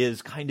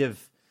is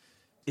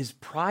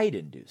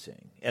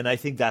pride-inducing, and I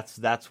think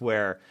that's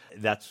where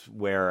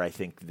I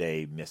think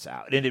they miss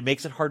out, and it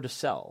makes it hard to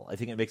sell. I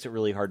think it makes it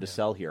really hard to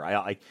sell here.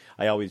 I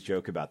always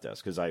joke about this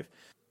because I've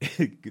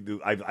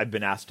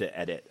been asked to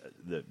edit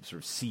the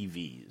sort of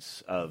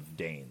CVs of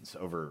Danes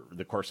over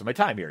the course of my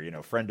time here.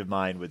 A friend of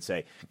mine would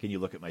say, "Can you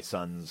look at my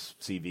son's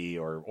CV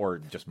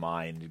or just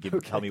mine?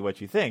 Tell me what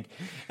you think."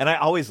 And I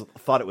always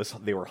thought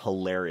they were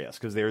hilarious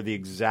because they were the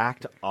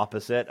exact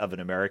opposite of an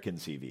American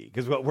CV.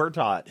 Because what we're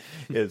taught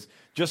is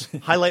just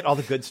highlight all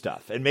the good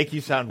stuff and make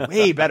you sound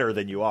way better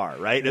than you are,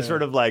 right? Yeah. It's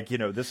sort of like,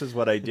 this is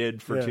what I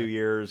did for 2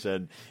 years,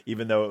 and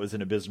even though it was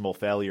an abysmal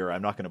failure,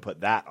 I'm not going to put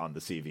that on the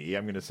CV.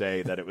 I'm going to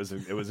say that it was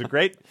a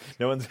great,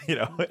 no one's,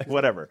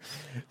 whatever.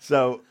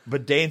 So,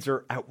 but Danes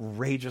are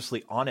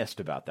outrageously honest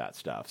about that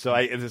stuff. So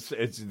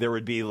there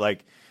would be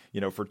like,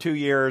 for 2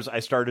 years,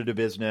 I started a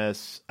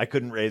business. I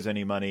couldn't raise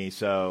any money,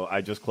 so I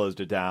just closed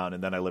it down,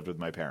 and then I lived with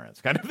my parents,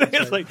 kind of thing.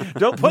 It's like,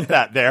 don't put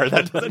that there.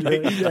 That doesn't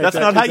that's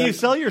not how you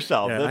sell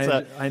yourself.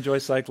 Yeah, I enjoy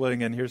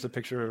cycling, and here's a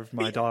picture of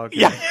my dog.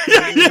 Yeah,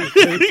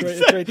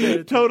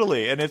 exactly.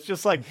 Totally. And it's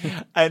just like,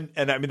 and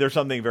I mean, there's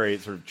something very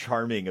sort of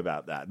charming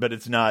about that, but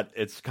it's not.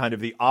 It's kind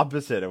of the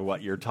opposite of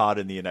what you're taught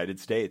in the United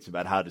States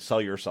about how to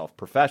sell yourself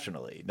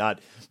professionally,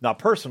 not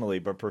personally,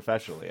 but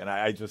professionally. And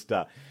I just,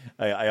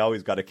 I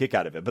always got a kick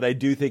out of it. But I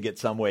do think in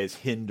some ways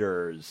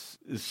hinders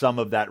some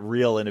of that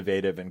real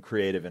innovative and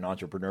creative and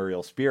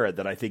entrepreneurial spirit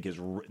that I think is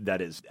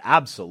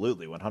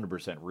absolutely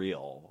 100%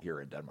 real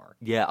here in Denmark.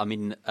 Yeah, I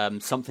mean,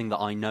 something that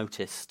I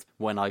noticed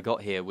when I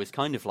got here was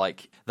kind of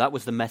like, that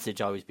was the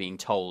message I was being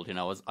told.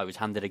 I was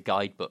handed a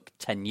guidebook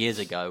 10 years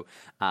ago,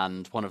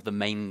 and one of the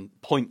main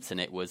points in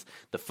it was,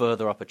 the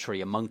further up a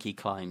tree a monkey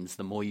climbs,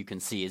 the more you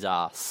can see his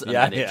ass. And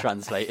then it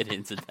translated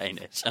into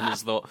Danish. And I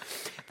just thought,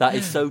 that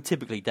is so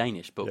typically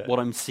Danish. But what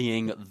I'm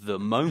seeing at the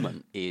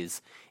moment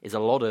is a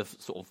lot of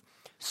sort of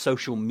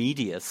social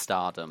media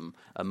stardom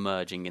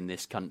emerging in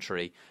this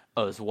country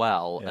as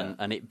well,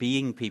 and it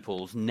being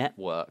people's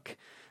network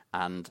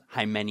and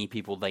how many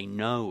people they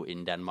know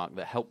in Denmark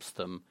that helps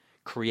them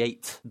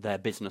create their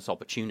business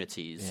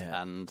opportunities,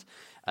 and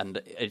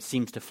it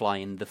seems to fly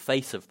in the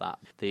face of that.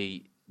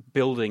 The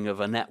building of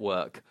a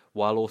network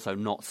while also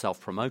not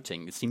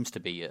self-promoting, it seems to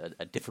be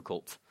a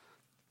difficult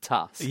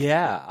task.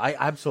 Yeah,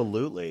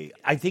 absolutely.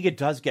 I think it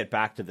does get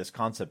back to this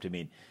concept. I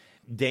mean,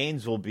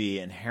 Danes will be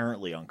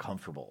inherently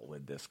uncomfortable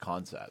with this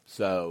concept,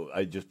 so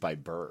just by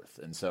birth.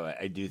 And so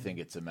I do think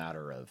it's a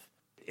matter of,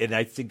 and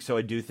I think so.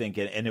 I do think,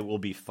 and it will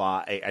be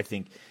fought. I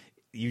think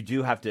you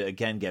do have to,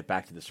 again, get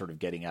back to the sort of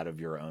getting out of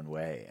your own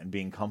way and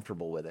being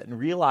comfortable with it, and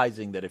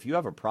realizing that if you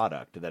have a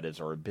product that is,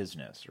 or a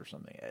business or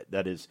something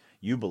that is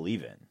you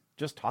believe in,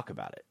 just talk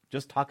about it.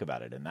 Just talk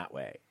about it in that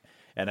way.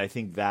 And I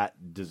think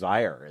that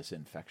desire is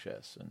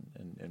infectious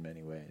in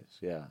many ways.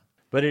 Yeah.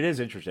 But it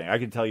is interesting. I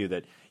can tell you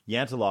that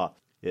Jantelå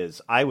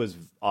I was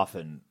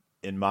often,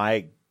 in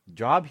my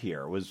job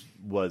here, was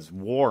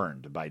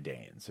warned by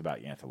Danes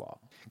about Jantelå,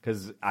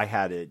 because I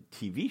had a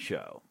TV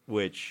show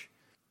which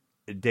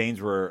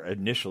Danes were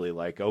initially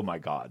like, "Oh my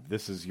God,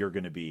 you're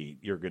going to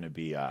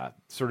be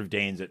sort of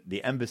Danes at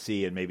the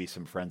embassy, and maybe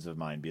some friends of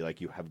mine be like,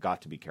 you have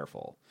got to be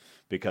careful,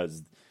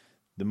 because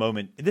the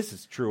moment, this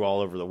is true all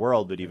over the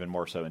world, but even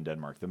more so in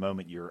Denmark, the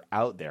moment you're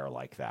out there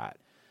like that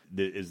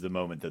is the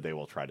moment that they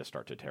will try to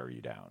start to tear you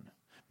down."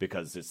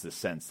 Because it's the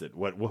sense that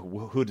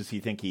who does he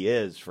think he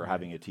is for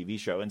having a TV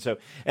show?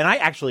 And I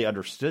actually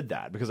understood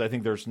that, because I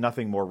think there's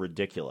nothing more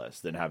ridiculous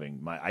than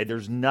having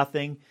there's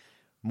nothing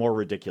more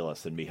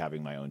ridiculous than me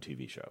having my own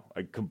TV show.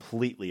 I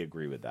completely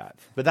agree with that.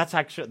 But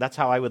that's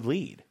how I would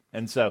lead.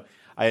 And so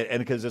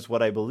because it's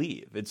what I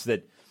believe. It's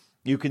that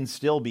you can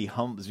still be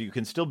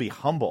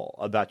humble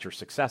about your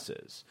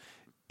successes.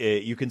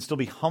 You can still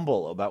be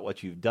humble about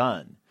what you've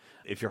done,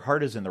 if your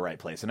heart is in the right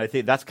place. And I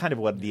think that's kind of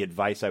what the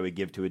advice I would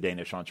give to a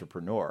Danish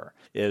entrepreneur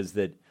is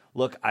that,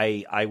 look,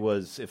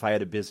 if I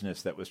had a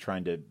business that was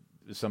trying to,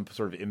 some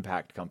sort of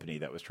impact company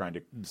that was trying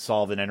to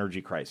solve an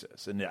energy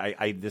crisis, and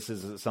this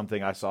is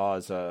something I saw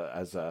as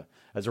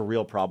a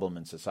real problem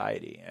in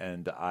society,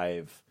 and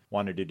I've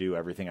wanted to do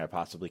everything I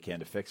possibly can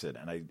to fix it.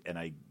 And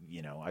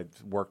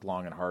I've worked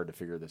long and hard to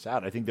figure this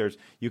out. I think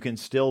you can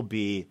still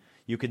be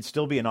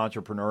an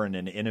entrepreneur and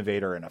an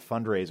innovator and a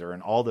fundraiser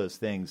and all those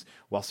things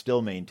while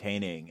still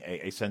maintaining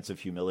a sense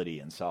of humility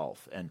and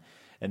self. And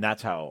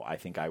that's how I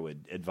think I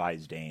would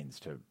advise Danes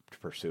to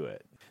pursue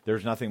it.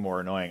 There's nothing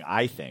more annoying,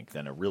 I think,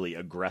 than a really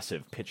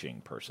aggressive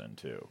pitching person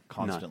too,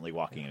 constantly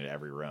walking into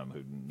every room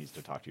who needs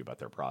to talk to you about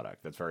their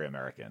product. That's very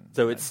American.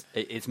 So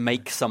it's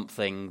make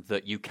something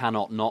that you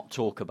cannot not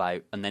talk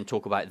about, and then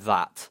talk about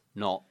that,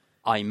 not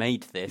I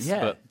made this,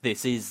 Yeah. but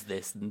this is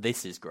this, and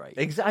this is great.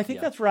 I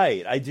think that's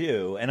right. I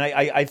do, and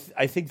I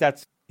think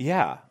that's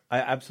I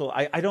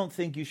absolutely. I don't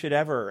think you should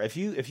ever if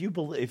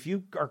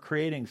you are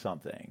creating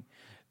something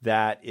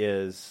that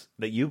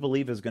you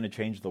believe is going to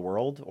change the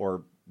world,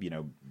 or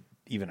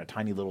even a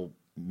tiny little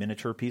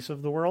miniature piece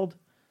of the world.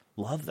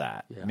 Love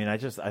that. Yeah. I mean, I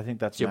think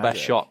that's your magic.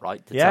 best shot,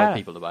 right? To tell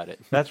people about it.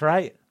 That's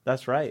right.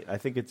 That's right. I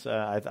think it's.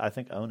 I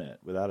think own it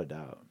without a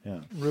doubt. Yeah.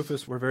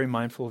 Rufus, we're very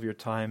mindful of your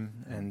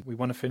time, and we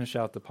want to finish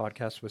out the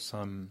podcast with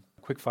some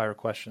quick fire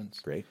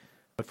questions. Great.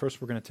 But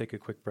first, we're going to take a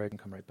quick break and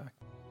come right back.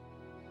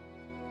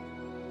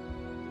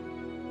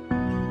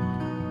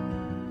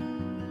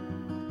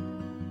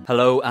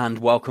 Hello and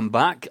welcome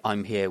back.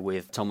 I'm here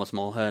with Thomas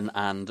Mulhern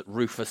and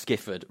Rufus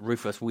Gifford.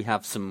 Rufus, we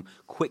have some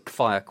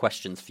quick-fire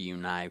questions for you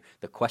now.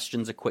 The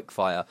questions are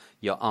quick-fire.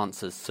 Your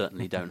answers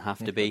certainly don't have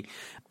to be.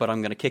 But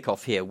I'm going to kick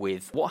off here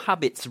with, what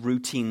habits,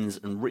 routines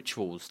and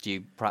rituals do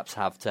you perhaps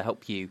have to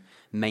help you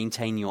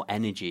maintain your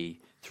energy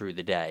through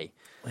the day?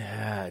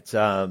 Yeah, it's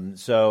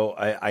so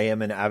I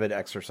am an avid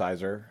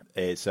exerciser.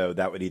 So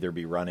that would either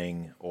be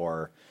running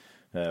or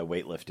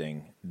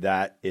weightlifting.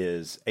 That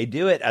is, I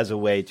do it as a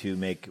way to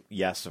make.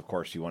 Yes, of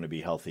course, you want to be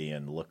healthy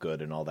and look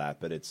good and all that,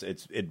 but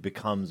it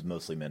becomes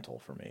mostly mental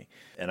for me.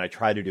 And I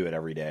try to do it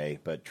every day,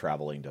 but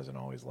traveling doesn't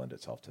always lend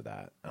itself to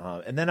that.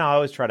 And then I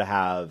always try to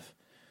have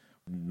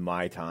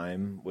my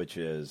time, which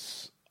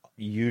is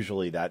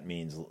usually that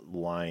means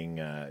lying,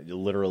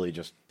 literally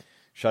just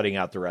shutting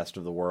out the rest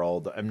of the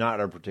world. I'm not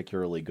a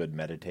particularly good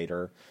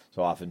meditator,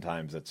 so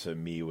oftentimes it's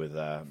me with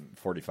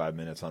 45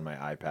 minutes on my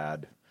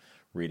iPad,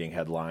 reading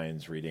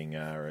headlines, or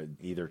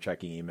either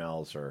checking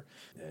emails, or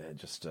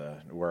just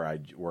where I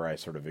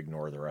sort of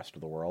ignore the rest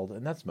of the world,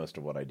 and that's most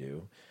of what I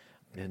do.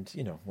 And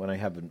when I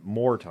have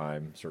more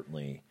time,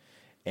 certainly,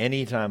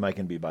 anytime I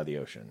can be by the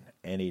ocean,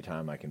 I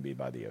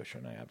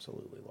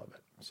absolutely love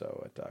it.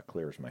 So it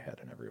clears my head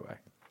in every way.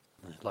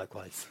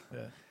 Likewise.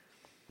 Yeah.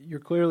 You're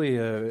clearly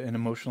an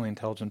emotionally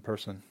intelligent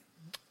person.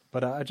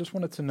 But I just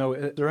wanted to know,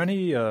 is there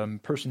any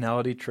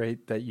personality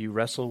trait that you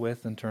wrestle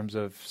with in terms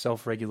of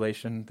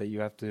self-regulation that you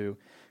have to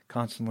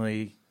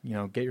constantly,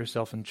 get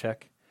yourself in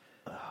check?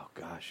 Oh,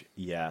 gosh,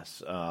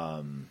 yes.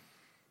 Well,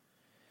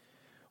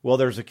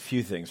 there's a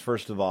few things.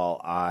 First of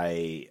all,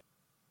 I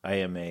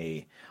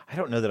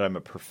don't know that I'm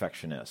a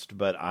perfectionist,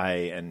 but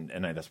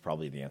that's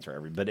probably the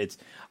answer. But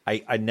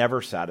I'm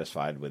never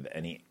satisfied with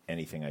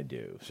anything I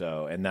do.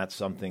 So, and that's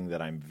something that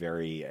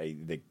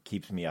that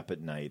keeps me up at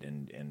night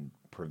and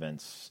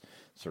prevents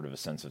sort of a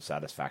sense of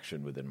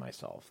satisfaction within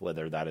myself,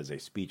 whether that is a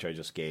speech I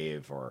just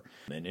gave or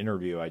an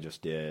interview I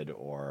just did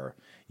or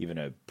even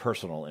a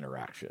personal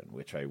interaction,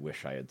 which I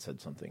wish I had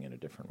said something in a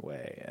different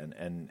way.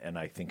 And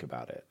I think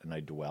about it and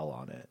I dwell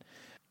on it.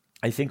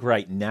 I think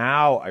right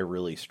now I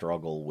really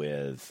struggle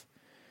with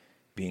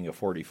being a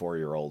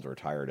 44-year-old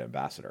retired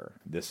ambassador.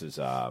 This is,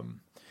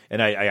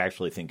 and I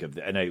actually think of,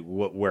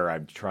 where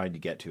I'm trying to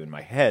get to in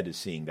my head is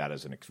seeing that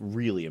as a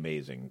really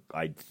amazing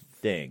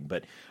thing.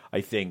 But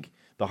I think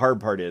the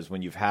hard part is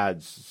when you've had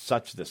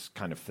this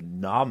kind of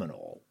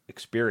phenomenal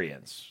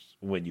experience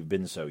when you've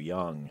been so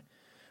young,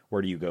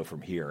 where do you go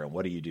from here and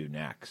what do you do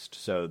next?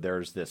 So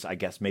there's this, I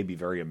guess, maybe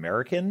very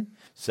American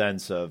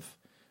sense of,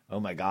 oh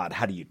my God,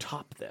 how do you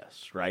top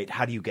this, right?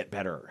 How do you get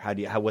better?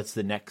 What's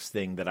the next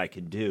thing that I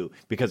can do?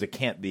 Because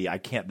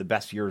the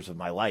best years of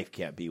my life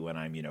can't be when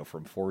I'm,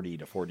 from 40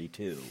 to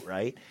 42,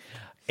 right?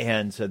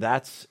 And so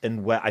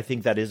I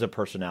think that is a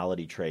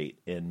personality trait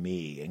in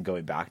me. And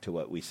going back to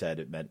what we said,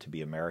 it meant to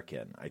be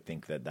American. I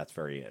think that's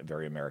very,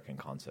 very American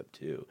concept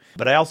too.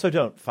 But I also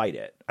don't fight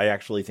it. I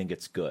actually think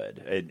it's good.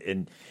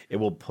 And it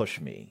will push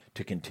me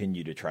to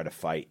continue to try to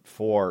fight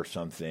for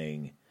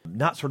something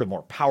not sort of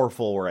more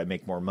powerful where I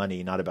make more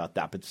money, not about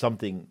that, but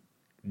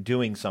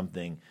doing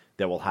something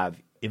that will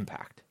have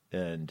impact.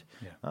 And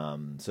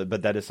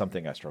but that is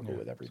something I struggle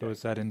with every day. So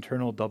it's that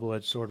internal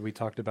double-edged sword we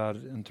talked about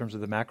in terms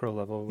of the macro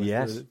level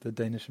with the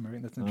Danish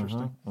American. That's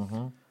interesting.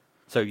 Mm-hmm.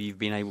 So you've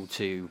been able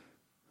to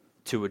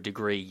a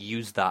degree,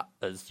 use that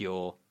as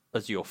your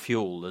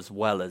fuel as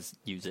well as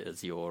use it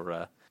as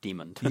your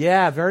demon.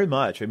 Yeah, very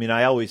much. I mean,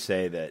 I always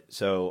say that.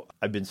 So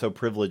I've been so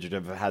privileged to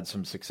have had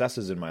some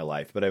successes in my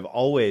life, but I've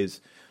also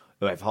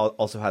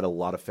had a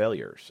lot of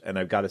failures. And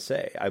I've got to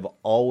say, I've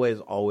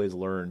always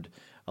learned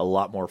a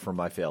lot more from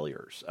my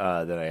failures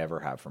than I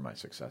ever have from my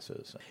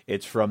successes.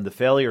 It's from the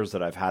failures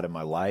that I've had in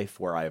my life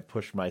where I have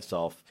pushed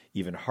myself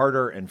even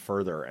harder and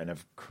further and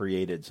have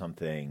created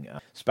something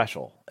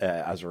special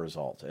as a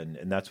result.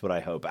 And that's what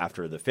I hope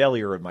after the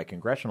failure of my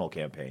congressional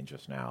campaign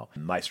just now.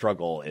 My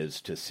struggle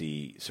is to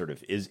see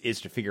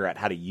is to figure out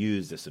how to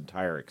use this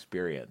entire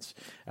experience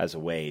as a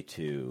way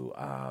to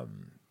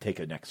take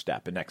a next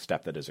step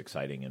that is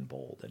exciting and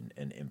bold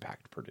and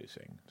impact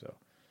producing. So.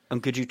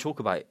 And could you talk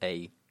about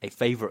a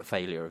favorite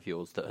failure of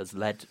yours that has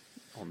led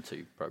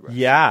onto progress?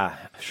 Yeah,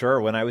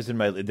 sure. When I was in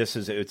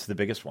it's the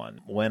biggest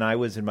one. When I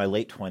was in my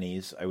late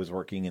 20s, I was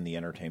working in the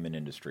entertainment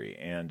industry,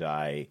 and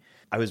I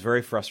was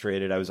very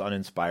frustrated. I was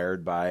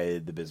uninspired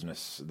by the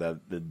business,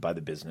 by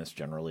the business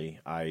generally.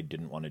 I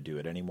didn't want to do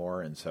it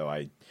anymore, and so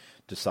I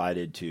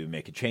decided to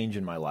make a change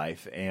in my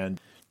life.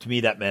 And to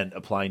me, that meant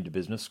applying to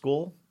business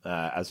school,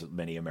 as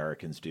many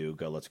Americans do.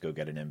 Let's go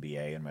get an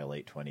MBA in my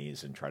late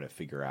 20s and try to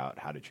figure out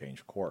how to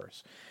change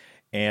course.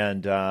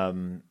 And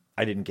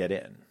I didn't get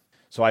in.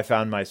 So I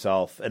found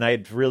myself, and I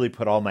had really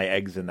put all my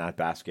eggs in that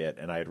basket,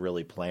 and I had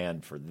really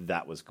planned for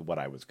that was what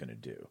I was going to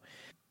do.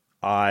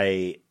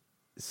 I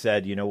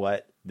said, you know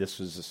what, this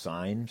was a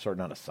sign, sort of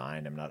not a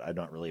sign. I'm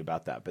not really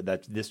about that, but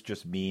this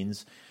just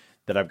means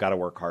that I've got to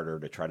work harder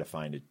to try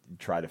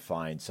to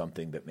find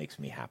something that makes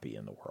me happy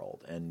in the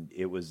world. And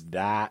it was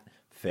that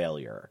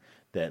failure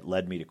that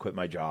led me to quit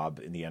my job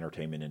in the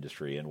entertainment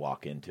industry and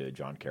walk into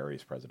John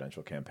Kerry's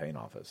presidential campaign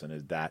office.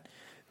 And that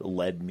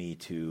led me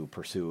to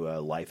pursue a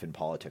life in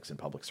politics and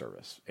public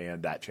service.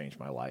 And that changed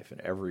my life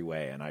in every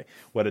way. And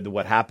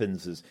what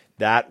happens is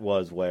that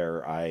was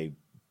where I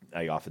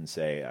often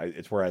say,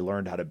 it's where I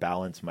learned how to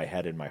balance my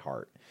head and my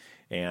heart.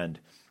 And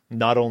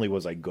not only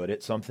was I good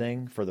at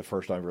something for the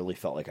first time, I really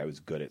felt like I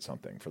was good at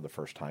something for the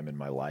first time in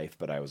my life,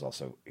 but I was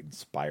also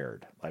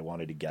inspired. I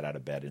wanted to get out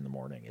of bed in the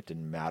morning. It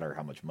didn't matter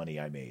how much money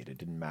I made. It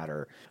didn't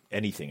matter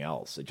anything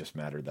else. It just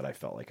mattered that I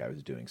felt like I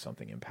was doing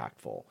something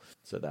impactful.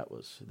 So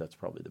that's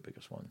probably the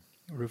biggest one.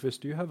 Rufus,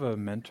 do you have a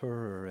mentor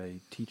or a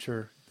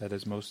teacher that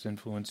has most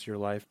influenced your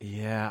life?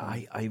 Yeah,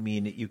 I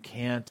mean,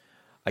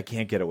 I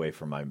can't get away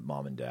from my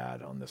mom and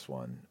dad on this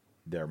one.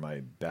 They're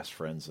my best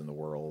friends in the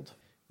world.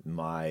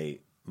 My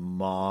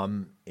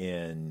mom,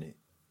 in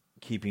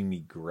keeping me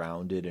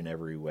grounded in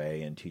every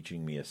way and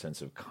teaching me a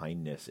sense of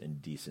kindness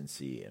and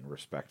decency and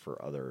respect for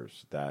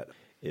others, that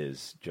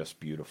is just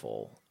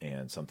beautiful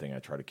and something I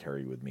try to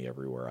carry with me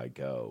everywhere I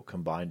go,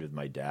 combined with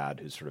my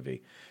dad, who's sort of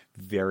a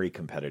very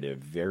competitive,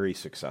 very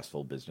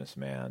successful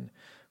businessman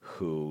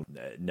who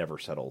never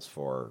settles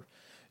for,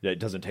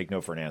 doesn't take no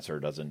for an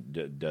answer,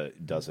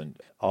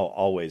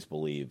 always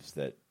believes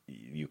that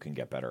you can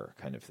get better,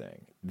 kind of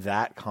thing.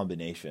 That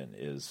combination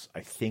is,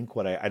 I think,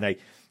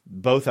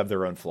 both have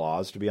their own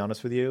flaws, to be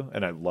honest with you,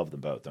 and I love them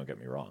both, don't get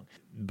me wrong.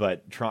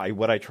 But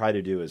what I try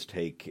to do is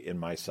try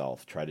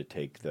to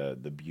take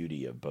the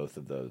beauty of both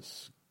of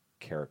those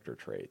character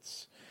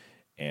traits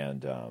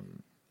and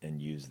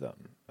use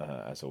them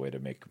as a way to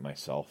make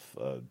myself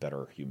a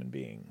better human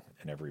being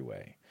in every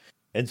way.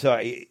 And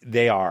so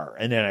they are.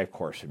 And then, of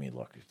course,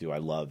 look, do I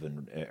love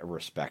and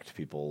respect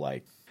people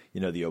like,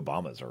 the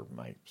Obamas are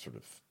my sort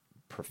of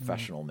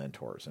professional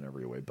mentors in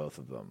every way, both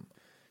of them,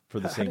 for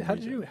the same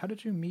reason. How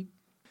did you meet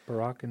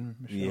Barack and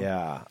Michelle?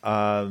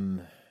 Yeah.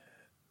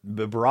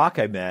 Barack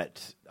I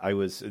met,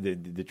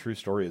 the true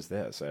story is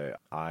this.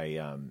 I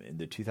in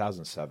the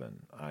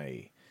 2007,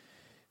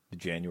 the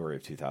January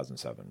of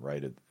 2007,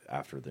 right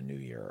after the new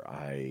year,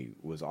 I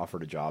was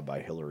offered a job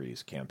by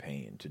Hillary's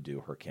campaign to do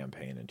her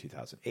campaign in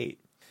 2008.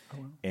 Oh,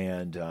 wow.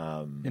 And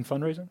in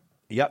fundraising?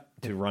 Yep,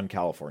 to run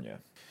California,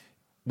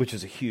 which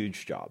is a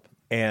huge job.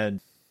 And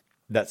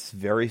that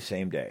very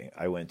same day,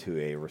 I went to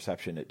a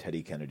reception at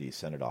Teddy Kennedy's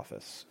Senate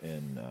office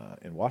in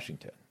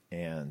Washington.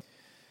 And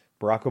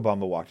Barack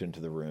Obama walked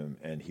into the room,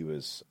 and he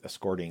was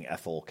escorting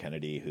Ethel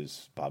Kennedy,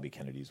 who's Bobby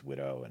Kennedy's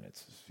widow. And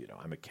it's,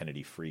 I'm a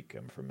Kennedy freak.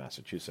 I'm from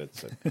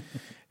Massachusetts.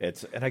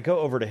 And and I go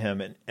over to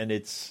him and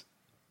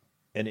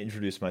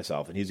introduce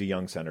myself. And he's a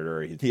young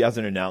senator. He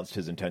hasn't announced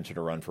his intention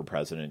to run for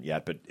president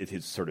yet, but it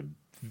is sort of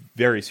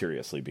very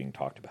seriously being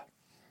talked about.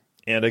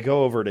 And I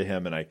go over to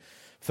him, and I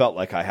felt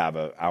like I have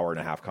an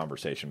hour-and-a-half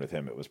conversation with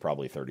him. It was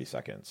probably 30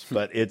 seconds.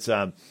 But it's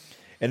and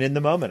in the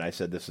moment, I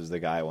said, this is the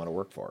guy I want to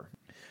work for.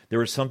 There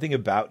was something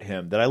about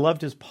him that I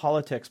loved his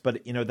politics,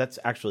 but, that's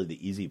actually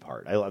the easy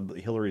part.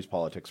 Hillary's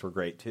politics were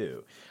great,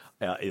 too.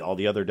 All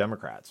the other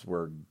Democrats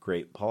were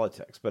great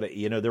politics. But,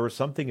 there was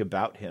something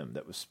about him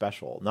that was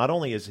special. Not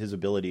only is his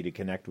ability to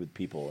connect with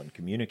people and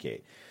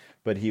communicate,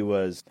 but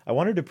I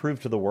wanted to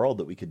prove to the world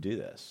that we could do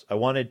this. I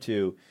wanted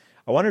to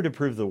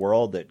prove to the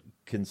world that,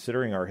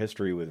 considering our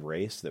history with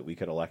race, that we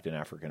could elect an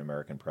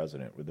African-American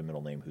president with the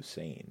middle name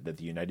Hussein, that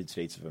the United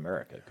States of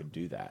America could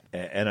do that.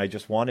 And I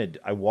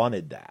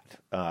wanted that.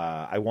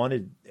 I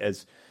wanted,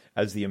 as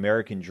the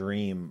American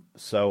dream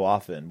so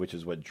often, which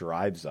is what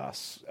drives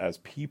us as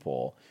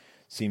people,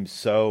 seems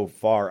so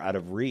far out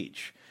of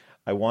reach.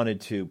 I wanted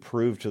to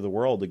prove to the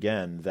world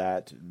again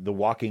that the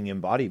walking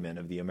embodiment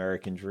of the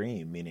American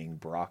dream, meaning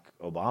Barack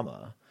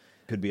Obama,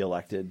 could be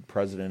elected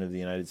president of the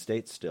United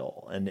States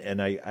still.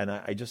 And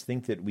I just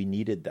think that we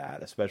needed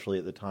that, especially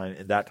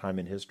at that time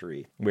in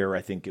history, where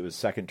I think it was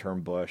second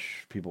term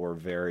Bush. People were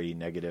very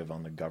negative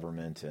on the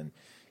government, and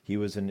he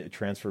was a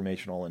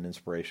transformational and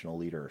inspirational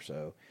leader.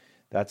 So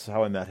that's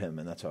how I met him,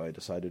 and that's how I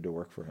decided to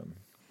work for him.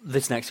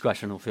 This next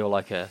question will feel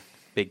like a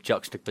big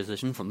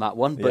juxtaposition from that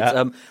one,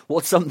 but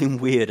what's something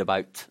weird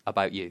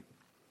about you?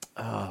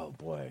 Oh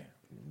boy,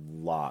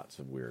 lots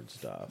of weird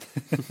stuff.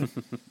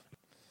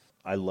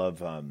 I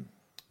love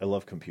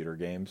computer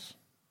games.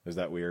 Is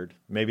that weird?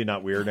 Maybe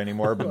not weird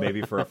anymore, but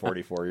maybe for a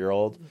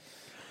 44-year-old.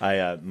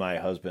 My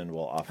husband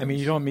will often... I mean,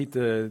 you don't meet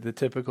the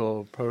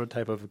typical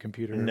prototype of a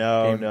computer game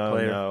player.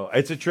 No.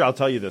 It's true. I'll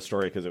tell you this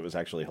story because it was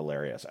actually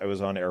hilarious. I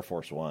was on Air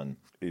Force One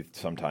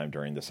sometime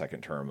during the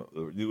second term.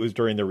 It was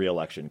during the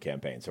re-election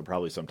campaign, so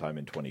probably sometime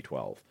in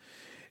 2012.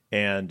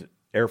 And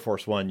Air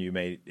Force One,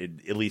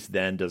 at least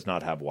then, does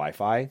not have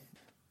Wi-Fi.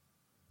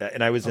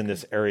 And I was in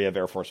this area of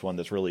Air Force One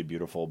that's really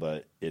beautiful,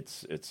 but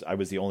I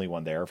was the only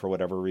one there for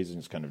whatever reason.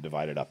 It's kind of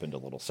divided up into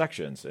little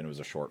sections, and it was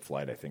a short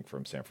flight, I think,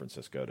 from San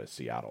Francisco to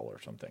Seattle or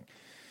something.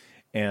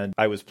 And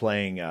I was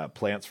playing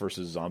Plants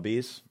vs.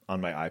 Zombies on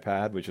my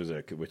iPad, which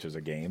is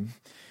a game.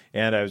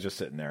 And I was just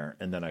sitting there,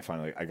 and then I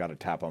got a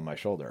tap on my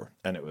shoulder,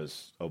 and it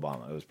was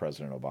Obama. It was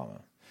President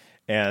Obama.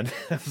 And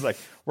I was like,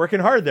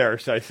 working hard there,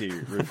 so I see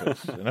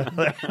Rufus. And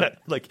I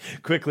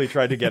quickly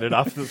tried to get it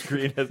off the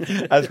screen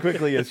as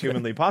quickly as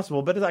humanly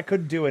possible, but I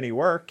couldn't do any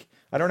work.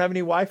 I don't have any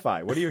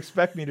Wi-Fi. What do you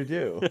expect me to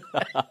do?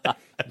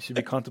 You should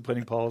be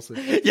contemplating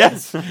policy.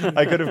 Yes,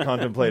 I could have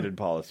contemplated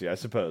policy, I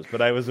suppose, but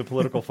I was a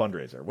political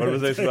fundraiser. What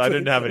was I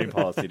didn't have any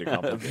policy to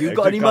contemplate. Have you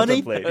got any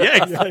money?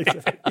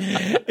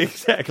 Yeah,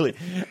 exactly.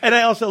 And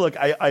I also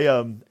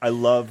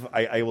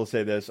I will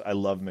say this: I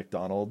love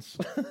McDonald's,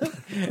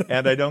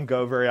 and I don't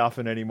go very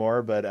often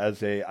anymore. But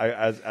as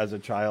a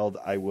child,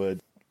 I would.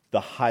 The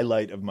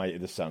highlight of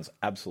this sounds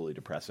absolutely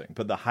depressing,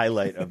 but the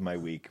highlight of my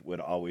week would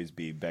always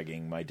be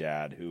begging my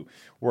dad, who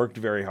worked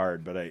very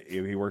hard, but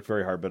he worked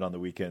very hard, but on the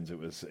weekends it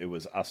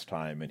was us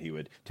time, and he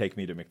would take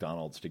me to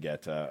McDonald's to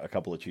get a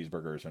couple of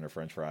cheeseburgers and a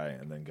French fry,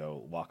 and then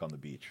go walk on the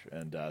beach.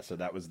 And so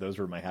those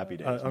were my happy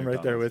days. I'm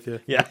right there with you.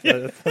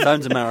 Yeah.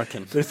 Sounds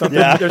American. There's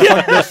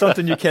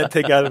something you can't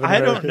take out of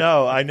America. I don't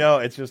know. I know.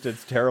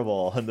 It's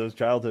terrible. And those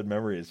childhood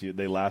memories,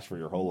 they last for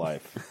your whole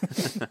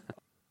life.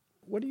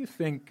 What do you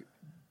think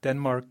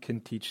Denmark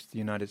can teach the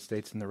United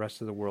States and the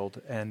rest of the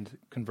world, and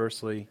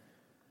conversely,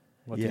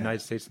 what the United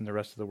States and the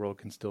rest of the world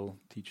can still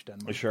teach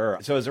Denmark? Sure.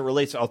 So as it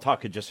relates, I'll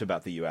talk just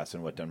about the U.S.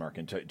 and what Denmark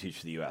can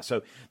teach the U.S.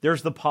 So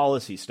there's the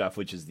policy stuff,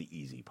 which is the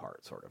easy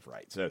part, sort of,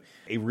 right? So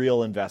a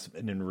real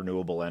investment in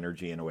renewable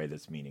energy in a way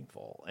that's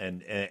meaningful,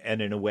 and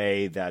in a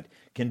way that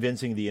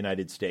convincing the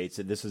United States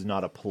that this is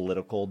not a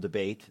political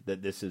debate,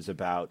 that this is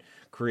about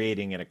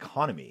creating an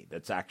economy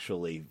that's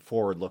actually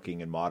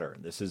forward-looking and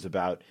modern. This is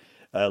about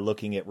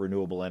looking at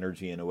renewable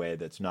energy in a way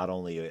that's not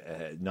only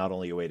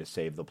a way to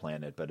save the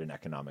planet, but an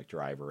economic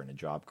driver and a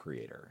job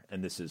creator.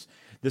 And this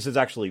is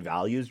actually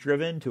values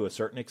driven to a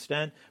certain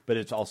extent, but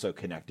it's also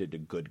connected to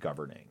good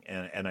governing.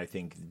 And I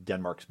think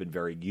Denmark's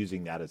been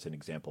using that as an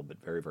example, but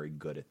very, very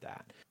good at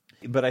that.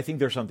 But I think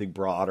there's something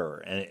broader,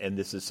 and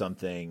this is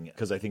something,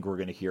 because I think we're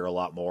going to hear a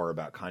lot more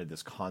about kind of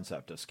this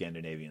concept of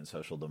Scandinavian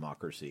social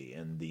democracy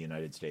in the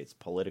United States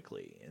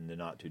politically in the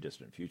not too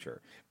distant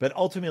future. But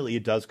ultimately,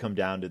 it does come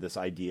down to this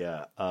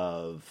idea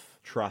of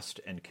trust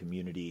and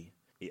community.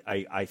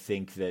 I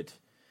think that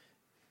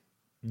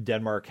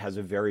Denmark has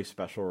a very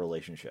special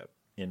relationship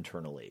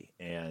internally,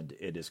 and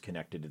it is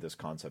connected to this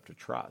concept of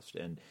trust.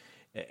 And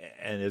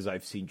as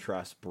I've seen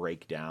trust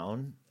break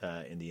down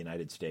in the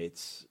United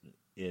States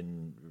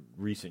in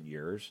recent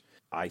years,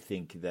 I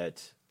think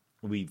that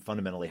we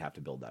fundamentally have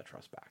to build that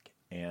trust back.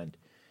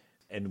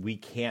 And we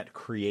can't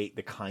create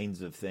the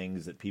kinds of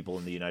things that people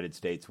in the United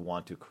States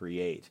want to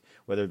create,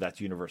 whether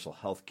that's universal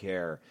health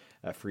care,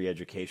 free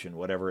education,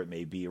 whatever it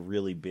may be, a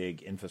really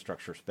big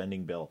infrastructure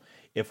spending bill,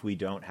 if we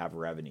don't have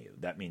revenue.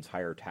 That means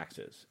higher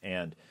taxes.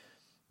 And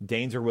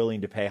Danes are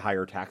willing to pay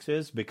higher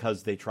taxes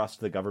because they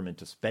trust the government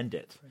to spend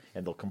it.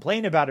 And they'll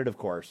complain about it, of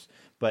course,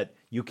 but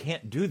you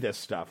can't do this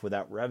stuff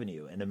without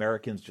revenue. And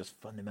Americans just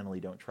fundamentally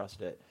don't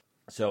trust it.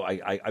 So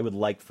I would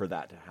like for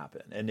that to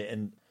happen.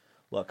 And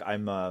look, I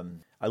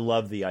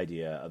love the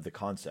idea of the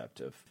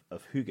concept of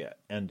hygge.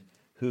 And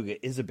hygge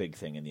is a big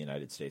thing in the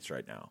United States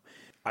right now.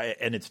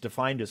 And it's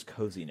defined as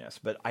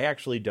coziness, but I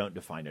actually don't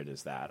define it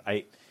as that.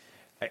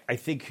 I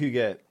think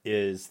hygge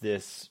is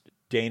this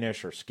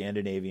Danish or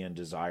Scandinavian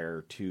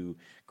desire to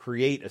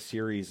create a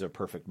series of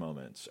perfect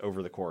moments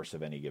over the course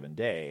of any given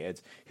day.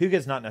 Hygge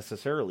is not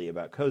necessarily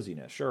about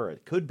coziness. Sure,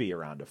 it could be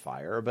around a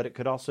fire, but it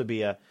could also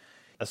be a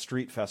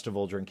street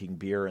festival drinking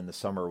beer in the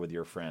summer with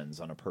your friends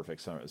on a perfect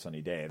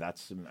sunny day.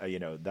 That's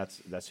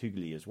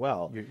hyggelig as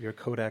well. Your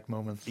Kodak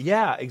moments.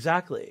 Yeah,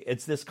 exactly.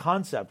 It's this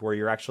concept where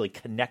you're actually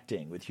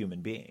connecting with human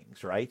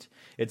beings, right?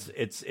 It's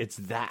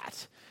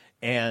that.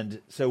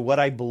 And so what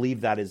I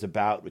believe that is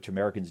about, which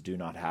Americans do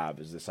not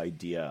have, is this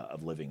idea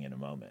of living in a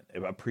moment,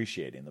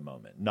 appreciating the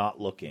moment, not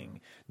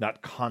looking,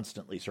 not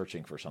constantly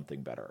searching for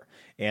something better.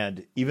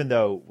 And even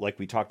though, like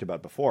we talked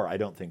about before, I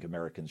don't think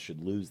Americans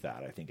should lose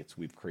that. I think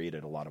we've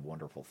created a lot of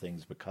wonderful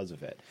things because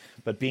of it.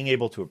 But being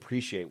able to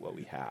appreciate what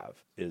we have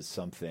is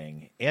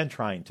something, and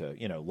trying to,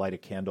 light a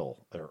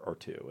candle or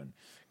two and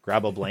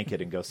grab a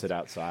blanket and go sit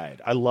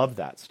outside. I love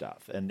that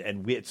stuff. And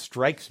it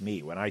strikes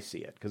me when I see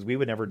it, because we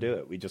would never do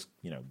it. We just,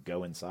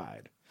 go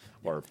inside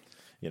or,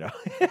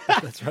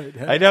 That's right.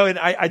 Yeah. I know. And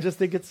I just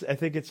think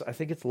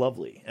it's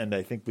lovely. And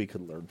I think we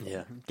could learn from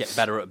it. Get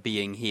better at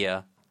being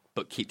here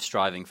but keep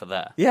striving for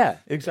there. Yeah,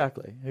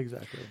 exactly.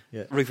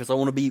 Yeah. Rufus, I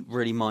want to be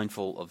really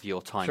mindful of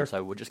your time, Sure.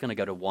 so we're just going to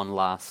go to one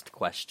last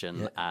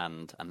question,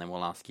 and then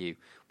we'll ask you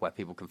where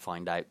people can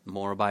find out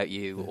more about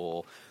you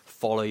or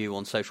follow you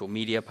on social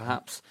media,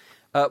 perhaps.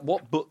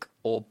 What book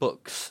or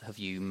books have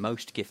you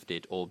most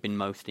gifted or been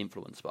most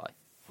influenced by?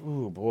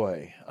 Oh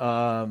boy.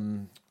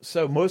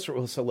 So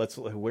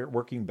we're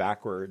working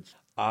backwards.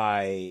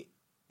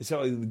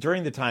 So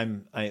during the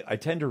time I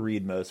tend to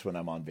read most when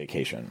I'm on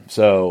vacation.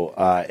 So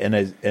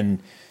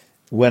and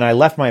when I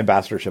left my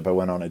ambassadorship, I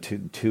went on a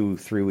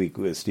 2-3 week.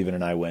 Stephen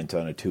and I went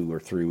on a 2 or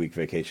 3 week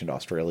vacation to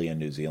Australia and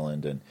New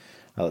Zealand. And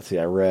let's see,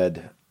 I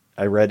read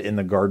In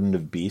the Garden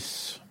of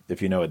Beasts.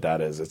 If you know what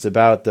that is, it's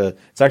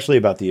actually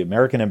about the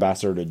American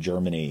ambassador to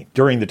Germany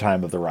during the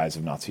time of the rise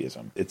of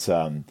Nazism. It's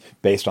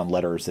based on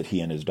letters that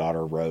he and his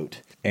daughter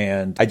wrote.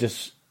 And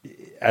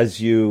as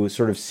you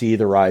sort of see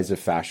the rise of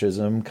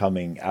fascism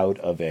coming out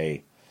of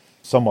a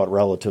somewhat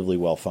relatively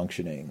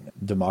well-functioning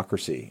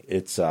democracy,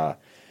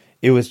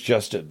 it was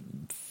just a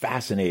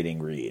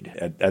fascinating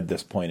read at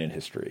this point in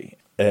history.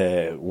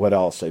 What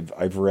else?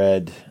 I've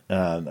read,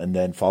 and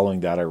then following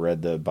that, I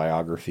read the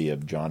biography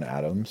of John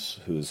Adams,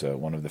 who's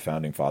one of the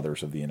founding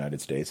fathers of the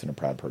United States and a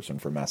proud person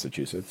from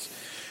Massachusetts,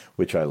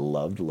 which I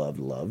loved.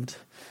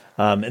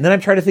 And then I'm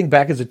trying to think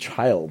back as a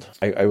child.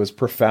 I was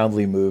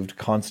profoundly moved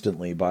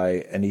constantly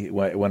by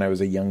when I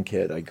was a young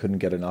kid. I couldn't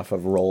get enough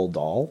of Roald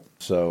Dahl.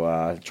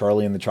 So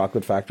Charlie and the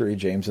Chocolate Factory,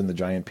 James and the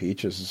Giant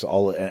Peach. This is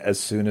all as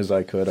soon as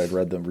I could. I'd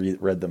read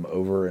them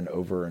over and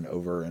over and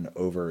over and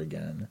over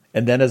again.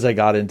 And then as I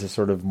got into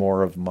sort of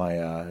more of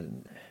my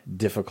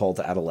difficult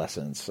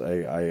adolescence,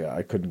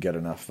 I couldn't get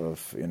enough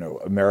of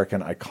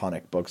American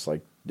iconic books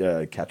like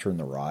Catcher in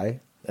the Rye.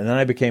 And then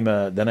I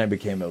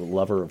became a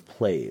lover of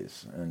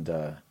plays, and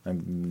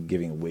I'm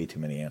giving way too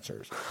many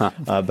answers.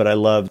 But I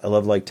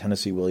love like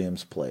Tennessee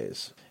Williams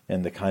plays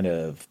and the kind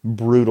of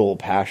brutal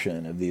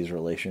passion of these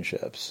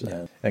relationships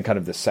and kind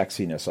of the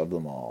sexiness of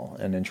them all.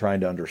 And in trying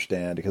to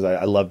understand, because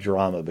I love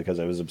drama because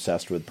I was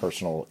obsessed with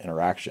personal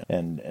interaction,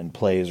 and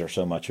plays are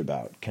so much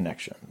about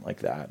connection like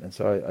that. And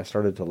so I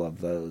started to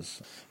love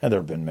those. And there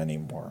have been many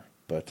more,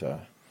 but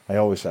I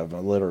always have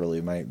literally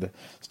the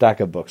stack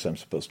of books I'm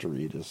supposed to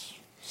read is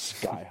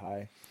sky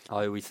high.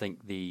 I always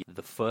think the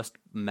first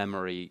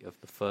memory of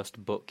the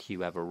first book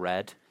you ever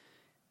read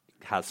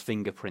has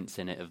fingerprints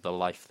in it of the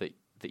life that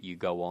you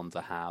go on to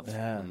have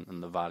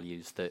and the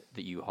values that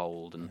you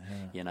hold. And,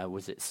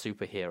 was it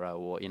superhero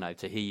or,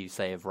 to hear you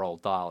say of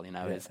Roald Dahl,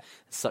 it's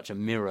such a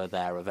mirror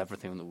there of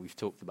everything that we've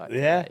talked about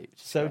today.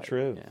 So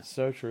true. Yeah.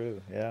 So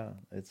true. Yeah,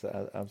 it's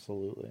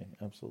absolutely.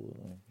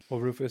 Well,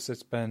 Rufus,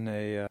 it's been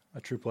a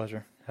true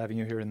pleasure having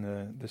you here in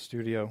the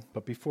studio.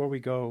 But before we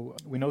go,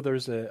 we know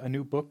there's a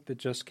new book that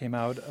just came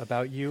out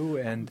about you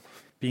and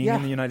being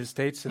in the United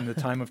States in the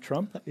time of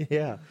Trump.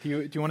 Yeah. Do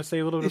you want to say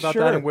a little bit about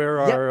that and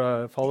where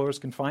our followers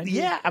can find you?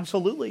 Yeah,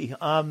 absolutely.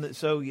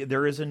 So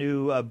there is a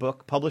new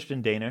book published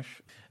in Danish.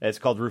 It's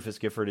called Rufus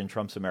Gifford in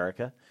Trump's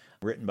America,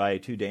 written by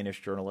 2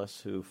 Danish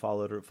journalists who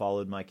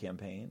followed my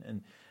campaign.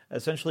 And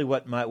essentially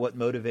what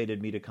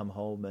motivated me to come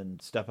home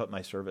and step up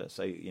my service.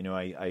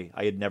 I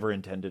had never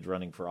intended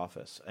running for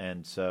office.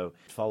 And so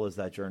it follows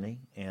that journey.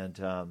 And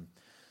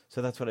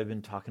so that's what I've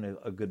been talking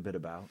a good bit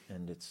about.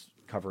 And it's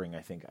covering,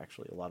 I think,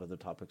 actually a lot of the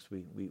topics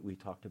we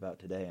talked about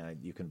today.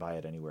 You can buy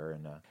it anywhere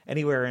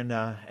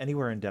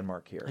in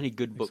Denmark here. Any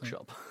good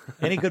bookshop?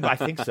 Any good? I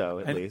think so,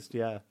 at least.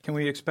 Yeah. Can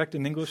we expect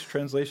an English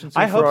translation?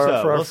 I hope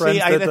so. For our friends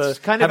that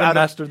haven't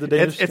mastered the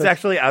Danish. It's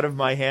actually out of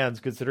my hands,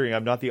 considering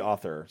I'm not the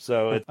author.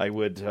 So I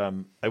would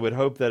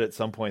hope that at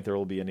some point there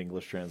will be an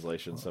English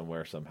translation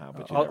somewhere somehow.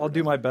 But I'll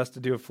do my best to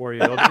do it for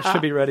you. It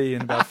should be ready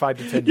in about 5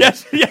 to 10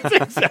 years. Yes,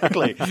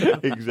 exactly,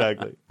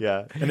 exactly.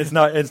 Yeah, and it's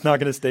not going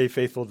to stay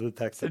faithful to the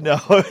text. No.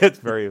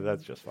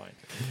 That's just fine.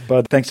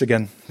 But thanks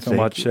again so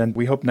much. And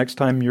we hope next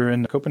time you're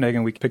in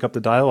Copenhagen, we can pick up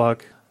the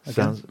dialogue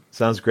again.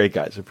 Sounds great,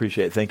 guys.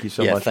 Appreciate it. Thank you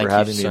so much for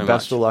having me. And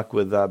best of luck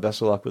with the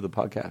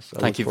podcast.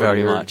 Thank you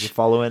very much.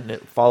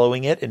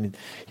 Following it and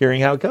hearing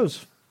how it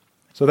goes.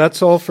 So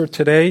that's all for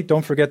today.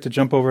 Don't forget to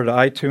jump over to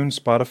iTunes,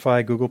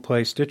 Spotify, Google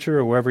Play, Stitcher,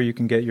 or wherever you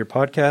can get your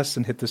podcasts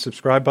and hit the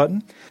subscribe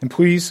button. And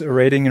please, a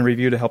rating and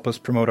review to help us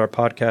promote our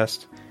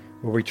podcast,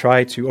 where we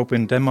try to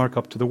open Denmark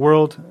up to the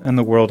world and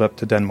the world up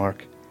to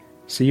Denmark.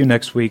 See you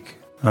next week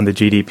on the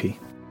GDP.